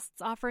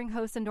podcasts offering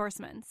host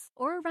endorsements,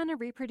 or run a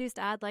reproduced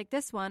ad like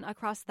this one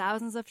across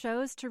thousands of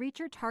shows to reach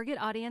your target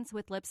audience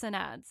with Lips and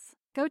Ads.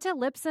 Go to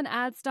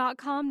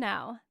lipsandads.com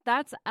now.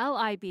 That's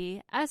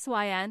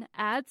LIBSYN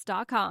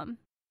ads.com.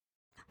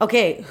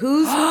 Okay,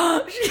 who's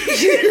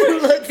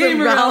looking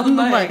Came around around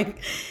the the mic?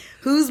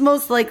 Who's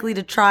most likely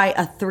to try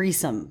a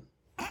threesome?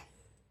 Oh,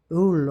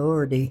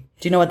 Lordy.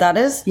 Do you know what that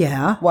is?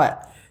 Yeah.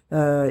 What?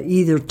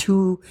 Either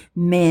two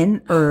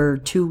men or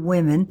two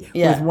women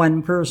Yeah. with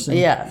one person.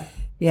 Yeah.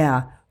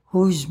 Yeah.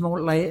 Who's more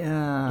like?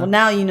 Well,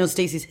 now you know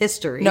Stacey's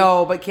history.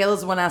 No, but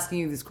Kayla's the one asking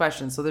you these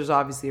questions, so there's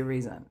obviously a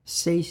reason.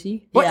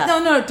 Stacey? What? Yeah.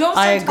 No, don't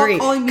I start agree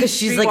calling me because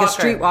she's like a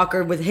streetwalker.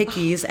 streetwalker with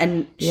hickeys.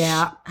 And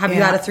Yeah, have you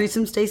yeah. had a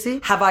threesome,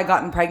 Stacey? Have I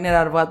gotten pregnant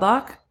out of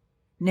wedlock?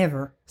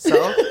 Never. So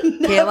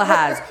Kayla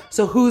has.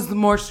 So who's the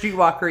more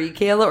streetwalker,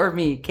 Kayla or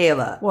me?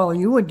 Kayla. Well,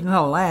 you wouldn't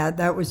call that.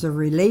 That was a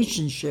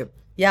relationship.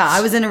 Yeah,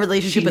 I was in a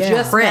relationship with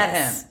just Chris.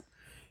 met him.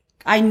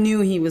 I knew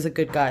he was a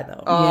good guy,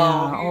 though.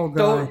 Yeah. Oh,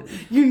 God. Don't,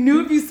 you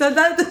knew if you said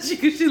that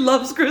she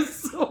loves Chris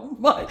so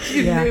much.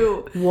 You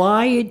knew.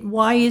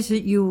 Why is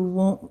it you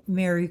won't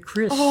marry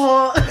Chris?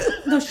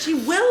 No, she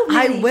will.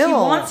 I Manny. will. She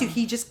wants to.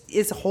 He just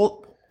is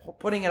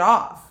putting it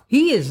off.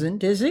 He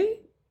isn't, is he?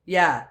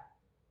 Yeah.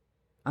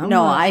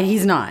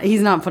 He's not.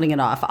 He's not putting it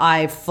off.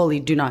 I fully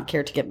do not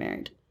care to get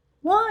married.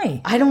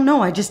 Why? I don't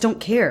know. I just don't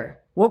care.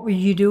 What would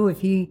you do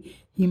if he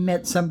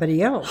met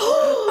somebody else?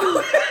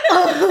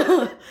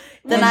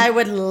 Then I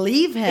would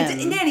leave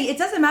him. Nanny, it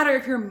doesn't matter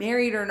if you're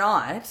married or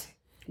not.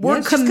 We're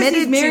Just 'cause he's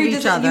committed to married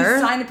each doesn't- other. You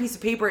sign a piece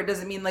of paper. It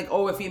doesn't mean like,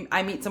 oh, if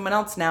I meet someone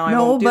else now, I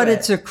No, won't do but it.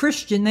 it's a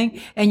Christian thing,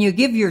 and you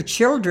give your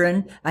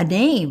children a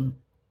name.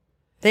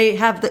 They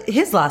have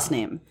his last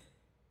name.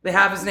 They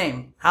have his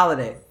name,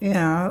 Halliday.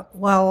 Yeah.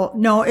 Well,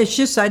 no, it's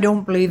just I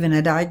don't believe in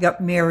it. I got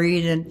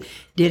married and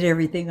did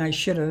everything I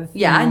should have.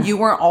 Yeah, and you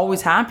weren't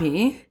always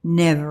happy.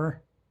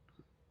 Never.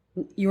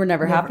 You were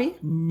never happy?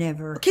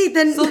 Never. Okay,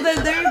 then. So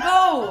then there you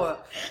go.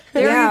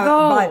 There you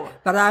go.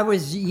 But I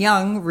was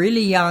young,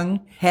 really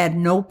young, had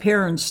no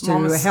parents to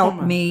Mama's help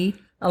stomach. me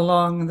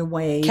along the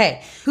way.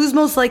 Okay, who's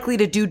most likely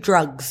to do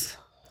drugs?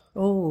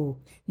 Oh,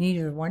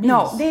 neither one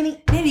No, is. Nanny,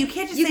 you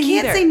can't just You say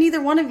can't neither. say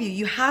neither one of you.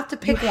 You have to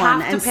pick You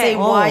one have to and say pick.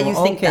 why you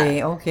think okay,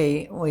 that.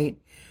 Okay,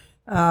 wait.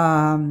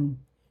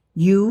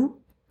 You,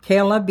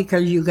 Kayla,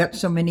 because you got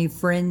so many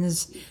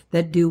friends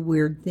that do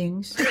weird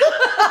things.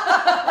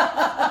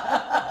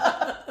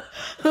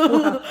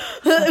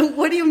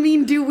 What do you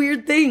mean do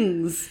weird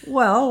things?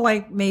 Well,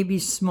 like maybe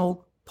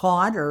smoke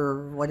pot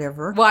or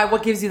whatever. Why?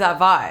 What gives you that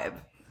vibe?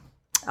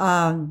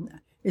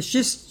 It's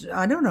just,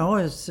 I don't know,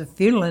 it's a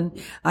feeling.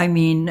 I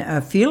mean, a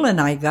feeling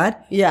I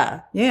got.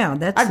 Yeah. Yeah,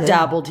 that's I've it.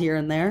 dabbled here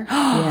and there.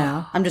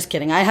 Yeah. I'm just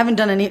kidding. I haven't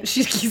done any.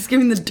 She keeps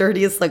giving the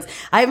dirtiest looks.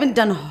 I haven't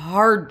done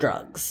hard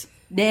drugs.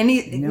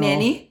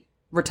 Nanny,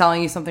 we're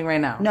telling you something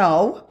right now.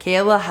 No.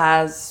 Kayla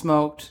has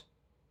smoked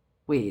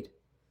weed.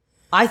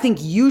 I think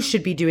you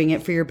should be doing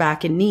it for your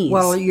back and knees.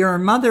 Well, your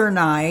mother and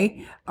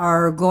I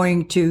are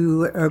going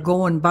to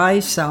go and buy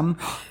some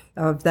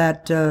of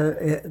that,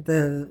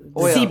 the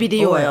Oil.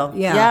 CBD oil.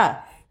 Yeah.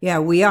 Yeah. Yeah,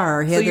 we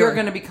are. So you're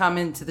going to become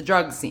into the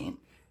drug scene.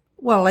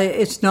 Well,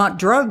 it's not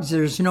drugs.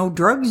 There's no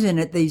drugs in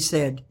it, they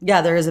said.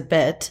 Yeah, there is a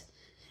bit.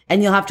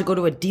 And you'll have to go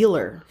to a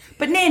dealer.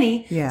 But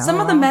Nanny, Yeah.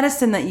 some of the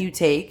medicine that you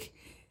take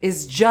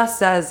is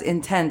just as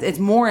intense. It's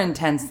more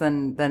intense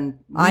than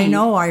I weed.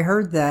 know. I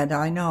heard that.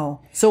 I know.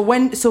 So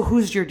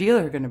who's your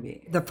dealer going to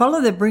be? The fellow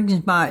that brings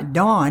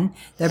Dawn,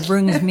 that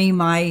brings me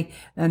my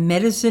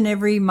medicine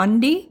every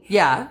Monday.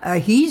 Yeah.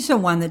 He's the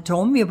one that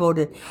told me about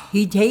it.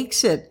 He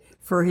takes it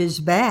for his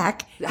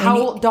back. How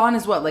old? Don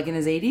is what, like in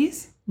his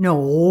 80s?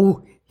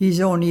 No, he's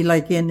only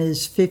like in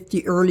his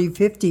early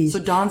 50s. So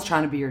Don's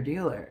trying to be your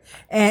dealer.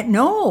 And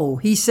no,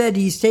 he said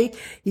he's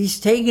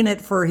taking it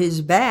for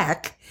his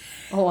back.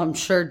 Oh, I'm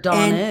sure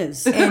Dawn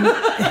is.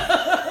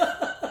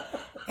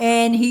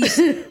 And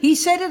he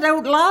said it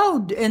out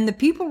loud, and the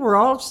people were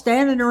all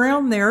standing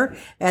around there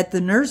at the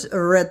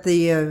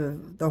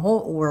the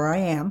home where I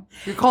am.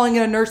 You're calling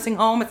it a nursing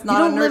home? It's not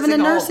don't a live nursing in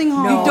a nursing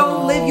home. You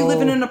don't live. You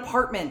live in an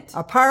apartment.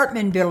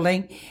 Apartment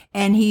building,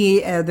 and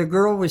the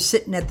girl was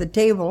sitting at the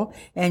table,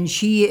 and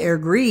she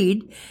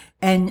agreed,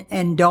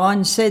 and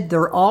Dawn said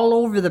they're all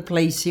over the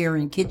place here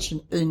in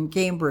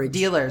Cambridge.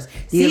 Dealers.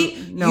 Deal-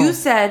 See, no. you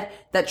said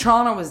that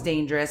Toronto was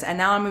dangerous, and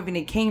now I'm moving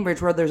to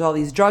Cambridge where there's all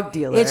these drug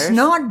dealers. It's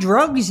not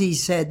drugs, he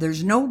said.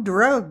 There's no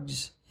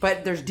drugs.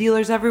 But there's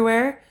dealers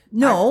everywhere.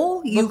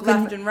 No, you look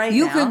can left and right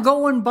you now. can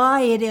go and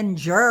buy it in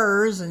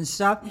jars and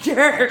stuff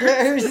Jars.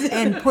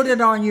 and put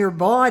it on your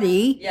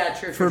body. Yeah,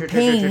 true, for true,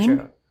 pain.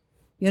 true.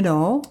 You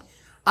know.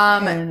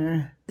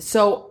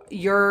 So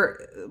you're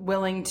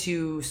willing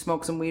to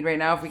smoke some weed right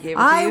now if we gave it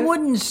to I you?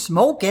 wouldn't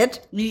smoke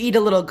it. You eat a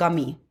little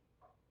gummy.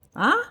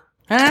 Huh?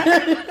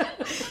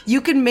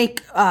 You can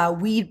make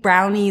weed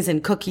brownies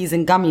and cookies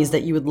and gummies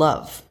that you would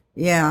love.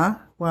 Yeah.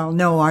 Well,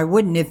 no, I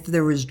wouldn't if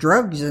there was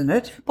drugs in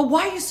it. But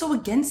why are you so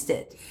against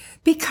it?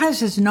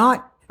 Because it's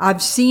not.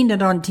 I've seen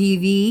it on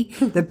TV.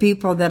 The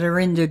people that are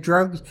into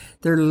drugs,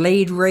 they're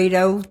laid right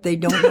out. They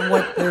don't know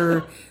what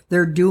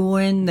they're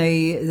doing.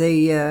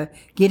 They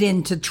get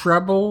into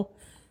trouble.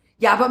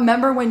 Yeah, but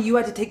remember when you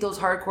had to take those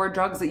hardcore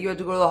drugs that you had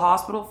to go to the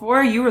hospital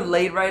for? You were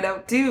laid right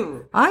out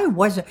too. I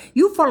wasn't.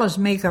 You fellas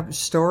make up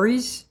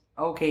stories.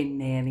 Okay,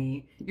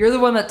 Nanny. You're the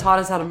one that taught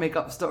us how to make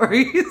up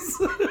stories.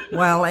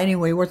 Well,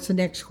 anyway, what's the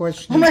next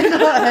question?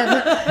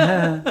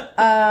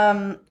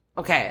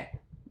 Okay.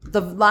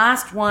 The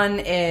last one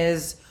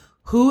is,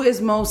 who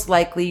is most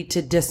likely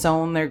to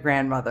disown their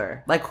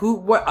grandmother? Like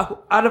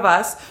what out of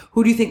us,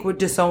 who do you think would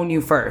disown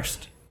you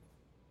first?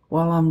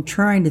 Well, I'm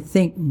trying to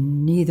think.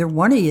 Neither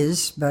one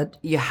is, but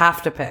You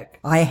have to pick.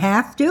 I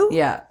have to.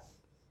 Yeah.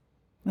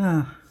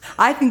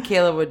 I think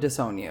Kayla would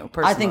disown you,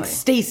 personally. I think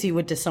Stacy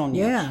would disown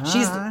you. Yeah.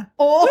 She's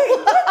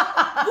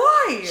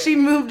Why? she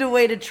moved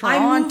away to Toronto.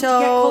 I moved to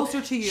get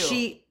closer to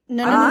you.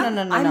 No. I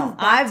moved back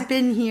I've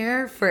been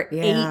here for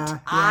Yeah.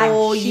 8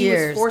 whole She was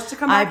years. forced to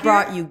come I back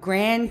brought here? you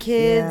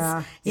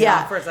grandkids. Yeah.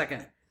 Stop for a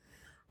second.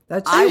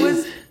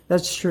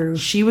 That's true.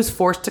 She was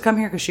forced to come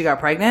here because she got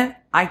pregnant.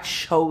 I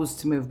chose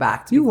to move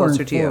back to You be closer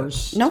weren't to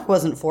forced. No, it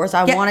wasn't forced.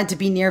 I wanted to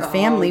be near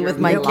family you're with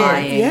my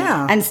lying. kids.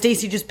 Yeah. And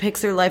Stacy just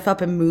picks her life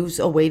up and moves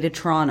away to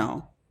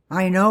Toronto.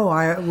 I know.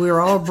 We're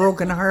all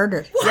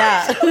brokenhearted.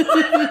 Yeah.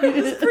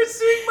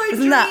 pursuing my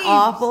Isn't that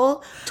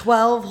awful?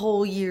 12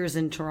 whole years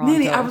in Toronto.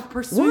 Nanny, I was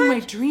pursuing my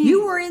dreams.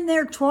 You were in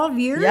there 12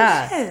 years?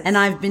 Yeah. Yes. And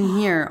I've been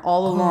here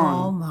all Oh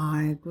along.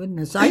 my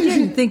goodness. I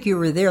didn't think you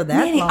were there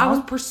that Nanny, long. I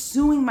was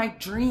pursuing my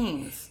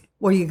dreams.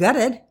 Well, you got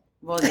it.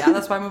 Well, yeah,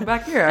 that's why I moved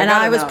back here. And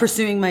gotta I was know.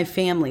 pursuing my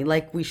family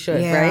like we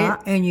should, Yeah, right?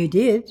 and you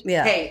did.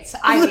 Yeah. Okay, so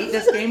I hate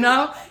this game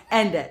now.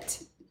 End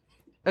it.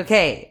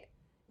 Okay,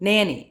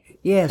 Nanny.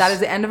 Yes. That is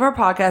the end of our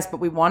podcast,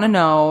 but we want to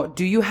know,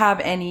 do you have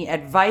any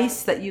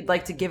advice that you'd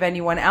like to give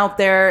anyone out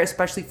there,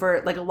 especially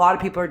for, like, a lot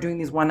of people are doing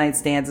these one-night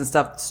stands and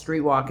stuff,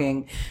 street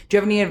walking. Do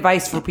you have any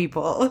advice for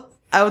people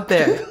out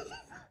there?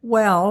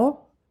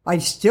 Well, I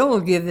still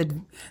would give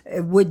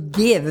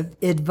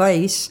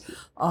advice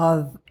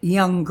of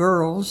young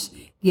girls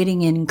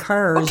getting in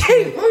cars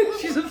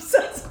She's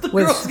obsessed with the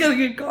With- girls getting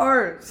in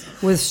cars.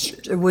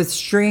 with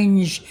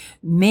strange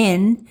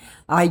men.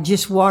 I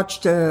just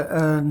watched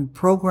a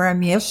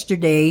program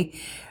yesterday.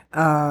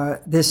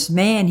 This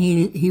man,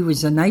 he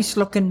was a nice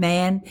looking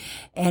man,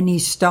 and he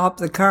stopped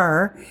the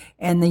car,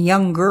 and the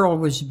young girl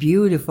was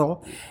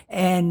beautiful,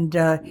 and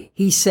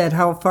he said,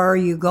 "How far are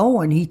you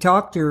going?" He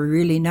talked to her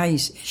really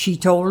nice. She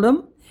told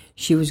him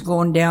she was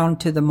going down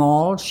to the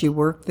mall. She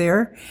worked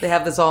there. They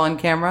have this all on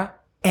camera.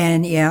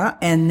 And yeah,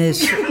 and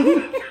this,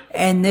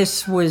 and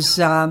this was,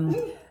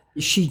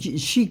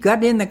 she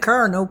got in the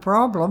car, no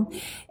problem.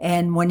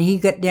 And when he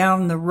got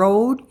down the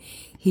road,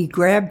 he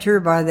grabbed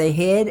her by the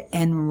head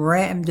and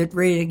rammed it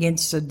right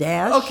against the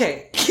dash.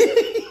 Okay.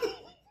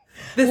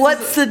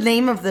 What's the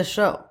name of the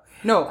show?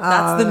 No,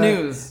 that's the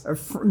news.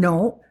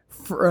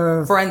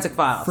 Forensic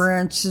Files.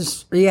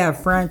 Francis,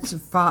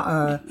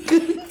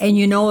 and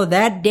you know,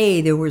 that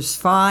day there was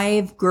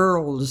 5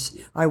 girls.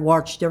 I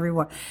watched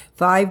everyone.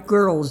 5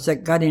 girls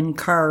that got in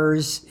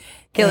cars.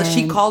 Kayla,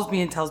 she and- calls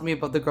me and tells me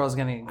about the girls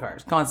getting in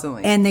cars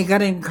constantly. And they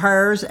got in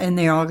cars and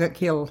they all got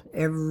killed.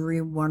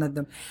 Every one of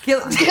them.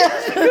 Kayla,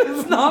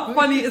 it's not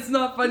funny. It's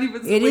not funny,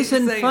 but it's the It way you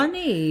isn't say it.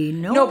 funny.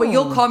 No. No, but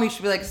you'll call me.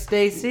 She'll be like,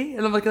 Stacy,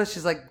 and I'm like, oh,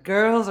 she's like,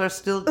 girls are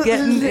still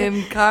getting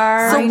in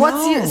cars.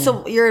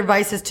 So your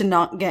advice is to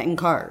not get in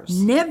cars?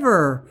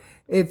 Never.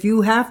 If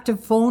you have to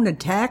phone a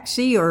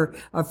taxi or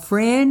a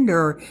friend,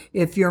 or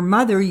if your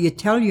mother, you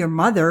tell your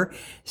mother,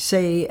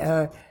 say,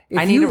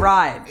 I need a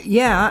ride.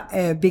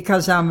 Yeah,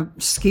 because I'm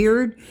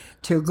scared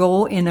to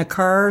go in a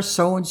car.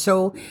 So and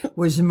so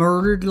was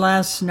murdered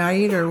last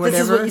night, or whatever.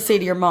 This is what you say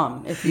to your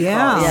mom. If you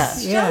Yeah. call. Yeah.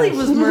 Shelly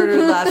was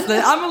murdered last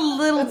night. I'm a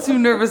little too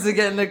nervous to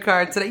get in the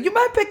car today. You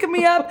mind picking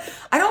me up?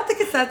 I don't think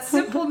it's that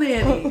simple,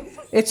 Nanny.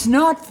 It's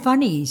not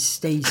funny,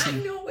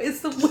 Stacy. No, it's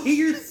the way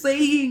you're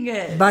saying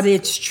it. But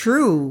it's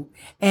true.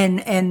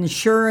 And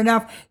sure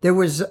enough, there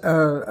was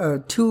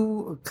a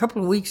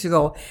couple of weeks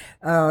ago,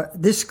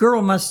 this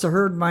girl must have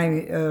heard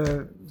my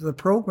the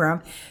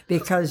program,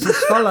 because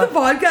this fella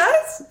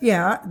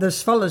podcast?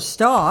 this fella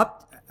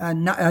stopped,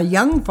 a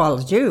young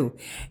fella too,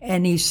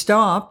 and he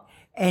stopped.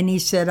 And he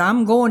said,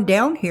 "I'm going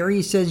down here."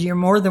 He says, "You're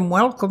more than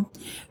welcome."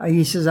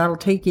 He says, "I'll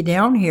take you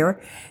down here."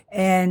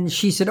 And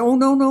she said, "Oh,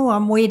 no,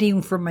 I'm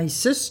waiting for my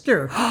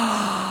sister."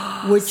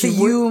 Which So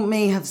you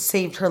may have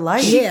saved her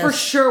life. She Yes. for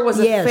sure was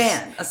a Yes.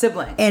 fan, a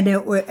sibling. And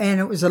it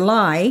was a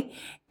lie.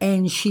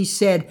 And she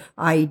said,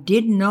 "I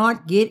did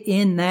not get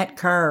in that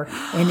car."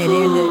 And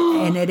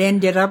it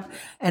ended up,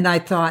 and I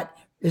thought,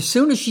 as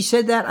soon as she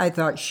said that, I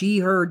thought she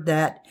heard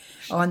that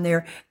on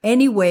there.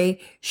 Anyway,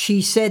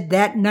 she said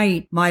that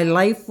night, "My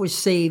life was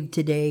saved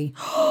today."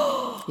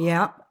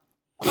 Yeah.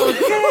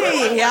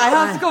 Okay, I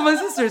have to call my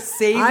sister.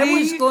 Saving I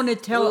was going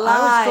to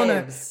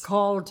lives.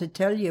 call to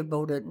tell you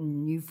about it,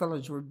 and you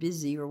fellas were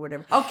busy or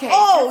whatever. Okay.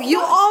 Oh,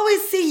 you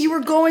always say you were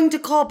going to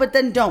call, but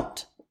then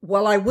don't.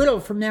 Well, I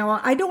will from now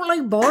on. I don't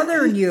like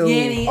bothering you.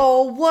 Yanny.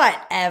 Oh,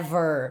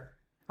 whatever.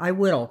 I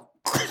will.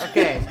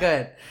 Okay,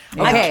 good.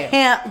 I Okay.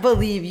 can't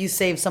believe you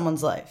saved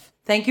someone's life.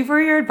 Thank you for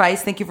your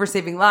advice. Thank you for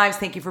saving lives.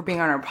 Thank you for being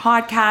on our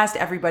podcast.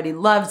 Everybody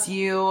loves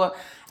you.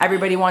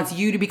 Everybody wants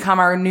you to become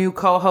our new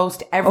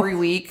co-host every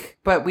week,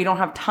 but we don't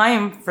have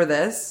time for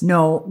this.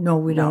 No,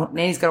 we No, don't.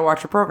 Nanny's got to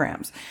watch her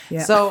programs.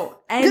 Yeah. So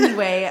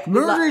anyway,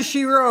 Murder,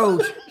 She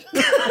Wrote.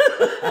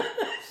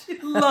 she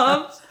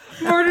loves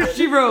Murder,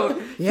 She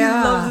Wrote.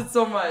 Yeah. She loves it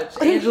so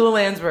much. Angela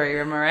Lansbury,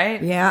 am I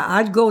right? Yeah,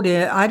 I'd go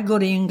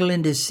to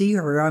England to see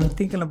her. I'm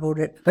thinking about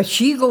it. But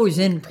she goes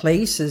in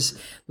places,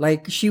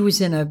 like she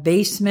was in a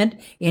basement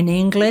in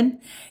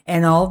England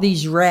and all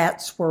these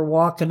rats were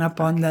walking up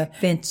on the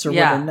fence or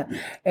Yeah. whatever.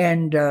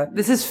 And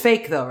This is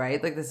fake, though,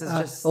 right? Like, this is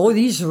just...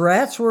 these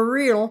rats were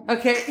real.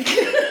 Okay.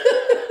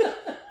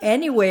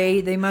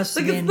 Anyway, they must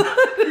have been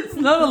It's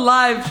not a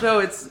live show.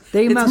 It's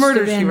have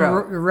Murder, She been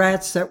Wrote.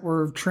 rats that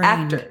were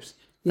trained. Actors.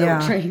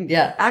 Yeah.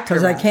 Yeah,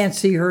 actors. Because I can't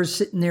see her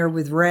sitting there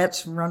with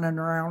rats running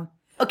around.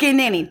 Okay,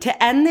 Nanny,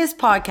 to end this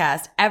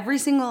podcast, every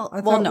single...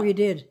 I thought we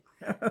did.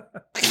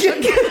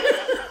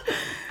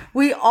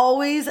 We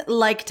always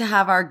like to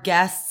have our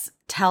guests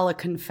tell a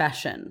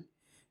confession.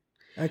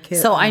 Okay.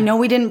 So I know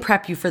we didn't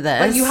prep you for this.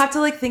 But you have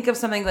to like think of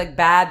something like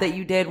bad that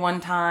you did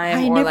one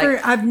time,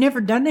 I've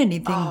never done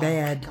anything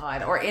bad.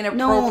 God, or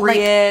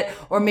inappropriate,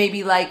 or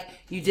maybe like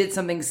you did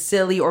something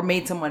silly or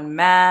made someone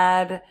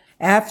mad.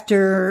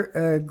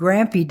 After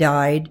Grampy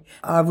died,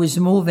 I was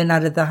moving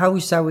out of the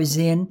house I was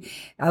in,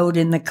 out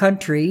in the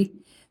country,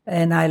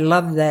 and I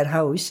loved that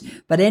house.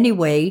 But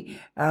anyway,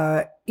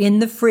 in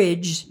the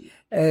fridge,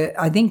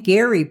 I think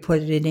Gary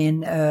put it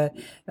in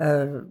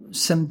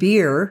some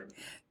beer.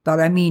 But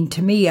I mean,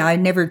 to me, I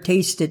never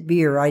tasted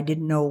beer. I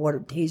didn't know what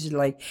it tasted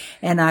like.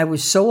 And I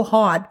was so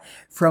hot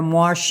from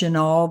washing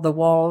all the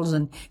walls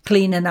and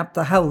cleaning up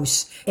the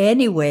house.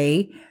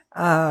 Anyway,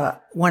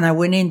 when I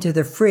went into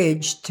the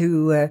fridge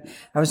I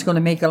was going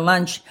to make a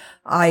lunch,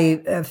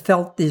 I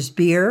felt this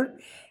beer.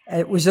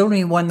 It was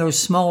only one of those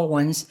small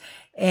ones.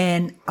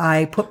 And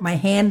I put my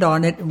hand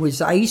on it. It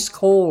was ice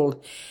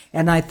cold.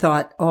 And I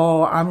thought,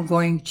 I'm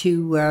going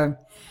to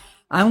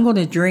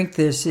drink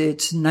this.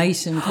 It's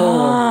nice and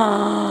cold.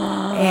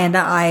 And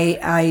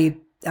I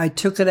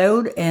took it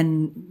out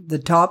and the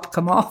top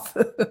come off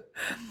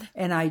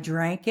and I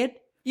drank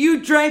it.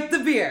 You drank the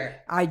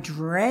beer. I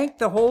drank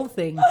the whole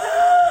thing.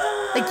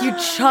 like you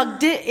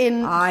chugged it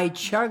in. I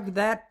chugged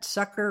that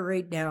sucker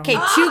right down. Okay,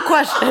 2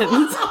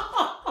 questions.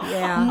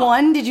 Yeah.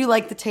 1, did you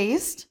like the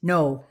taste?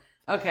 No.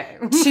 Okay.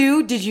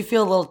 2, did you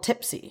feel a little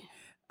tipsy?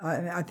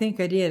 I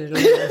think I did. A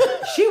little.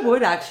 She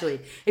would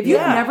actually. If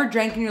you've never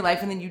drank in your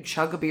life and then you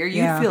chug a beer,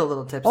 you'd feel a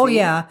little tipsy. Oh,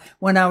 yeah.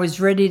 When I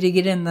was ready to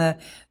get in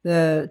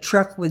the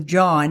truck with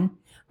John,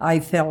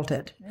 I felt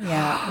it.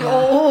 Yeah.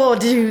 Oh,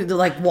 did you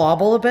like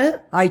wobble a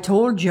bit? I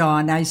told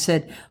John, I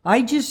said,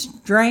 I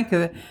just drank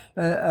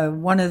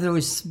one of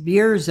those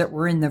beers that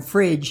were in the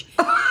fridge.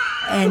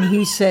 And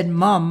he said,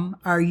 Mom,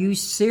 are you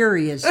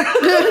serious?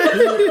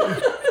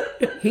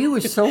 He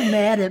was so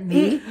mad at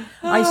me.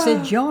 I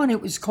said, John,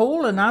 it was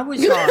cold and I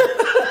was hot.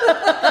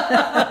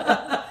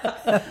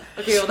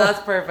 Okay, well,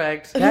 that's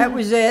perfect. That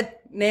was it.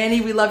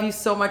 Nanny, we love you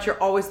so much.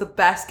 You're always the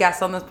best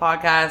guest on this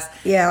podcast.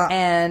 Yeah.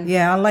 And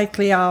yeah,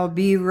 likely I'll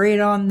be right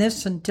on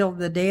this until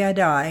the day I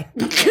die.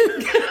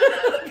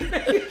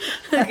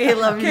 Okay,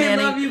 love you,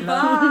 Nanny. love you.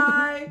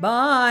 Bye.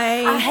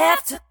 Bye. I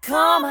have to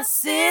call my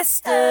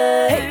sister.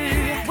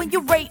 Hey, when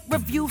you rate,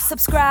 review,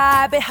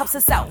 subscribe, it helps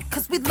us out.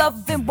 Cause we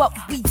loving what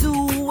we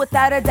do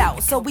without a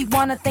doubt. So we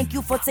wanna thank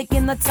you for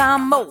taking the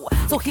time, oh.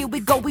 So here we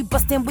go, we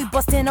bustin'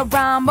 a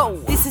rhyme, oh.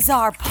 This is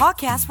our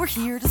podcast, we're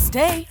here to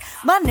stay.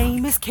 My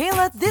name is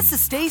Kayla, this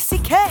is Stacey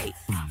K.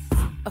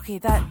 Okay,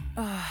 that,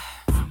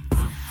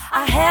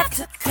 I have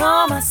to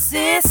call my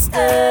sister.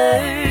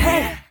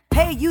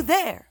 Hey, you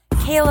there.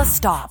 Kayla,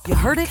 stop. You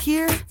heard it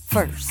here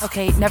first.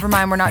 Okay, never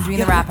mind. We're not doing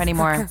the rap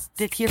anymore. Heard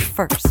it here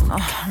first.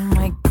 Oh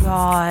my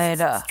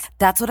God.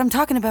 That's what I'm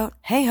talking about.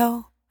 Hey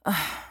ho.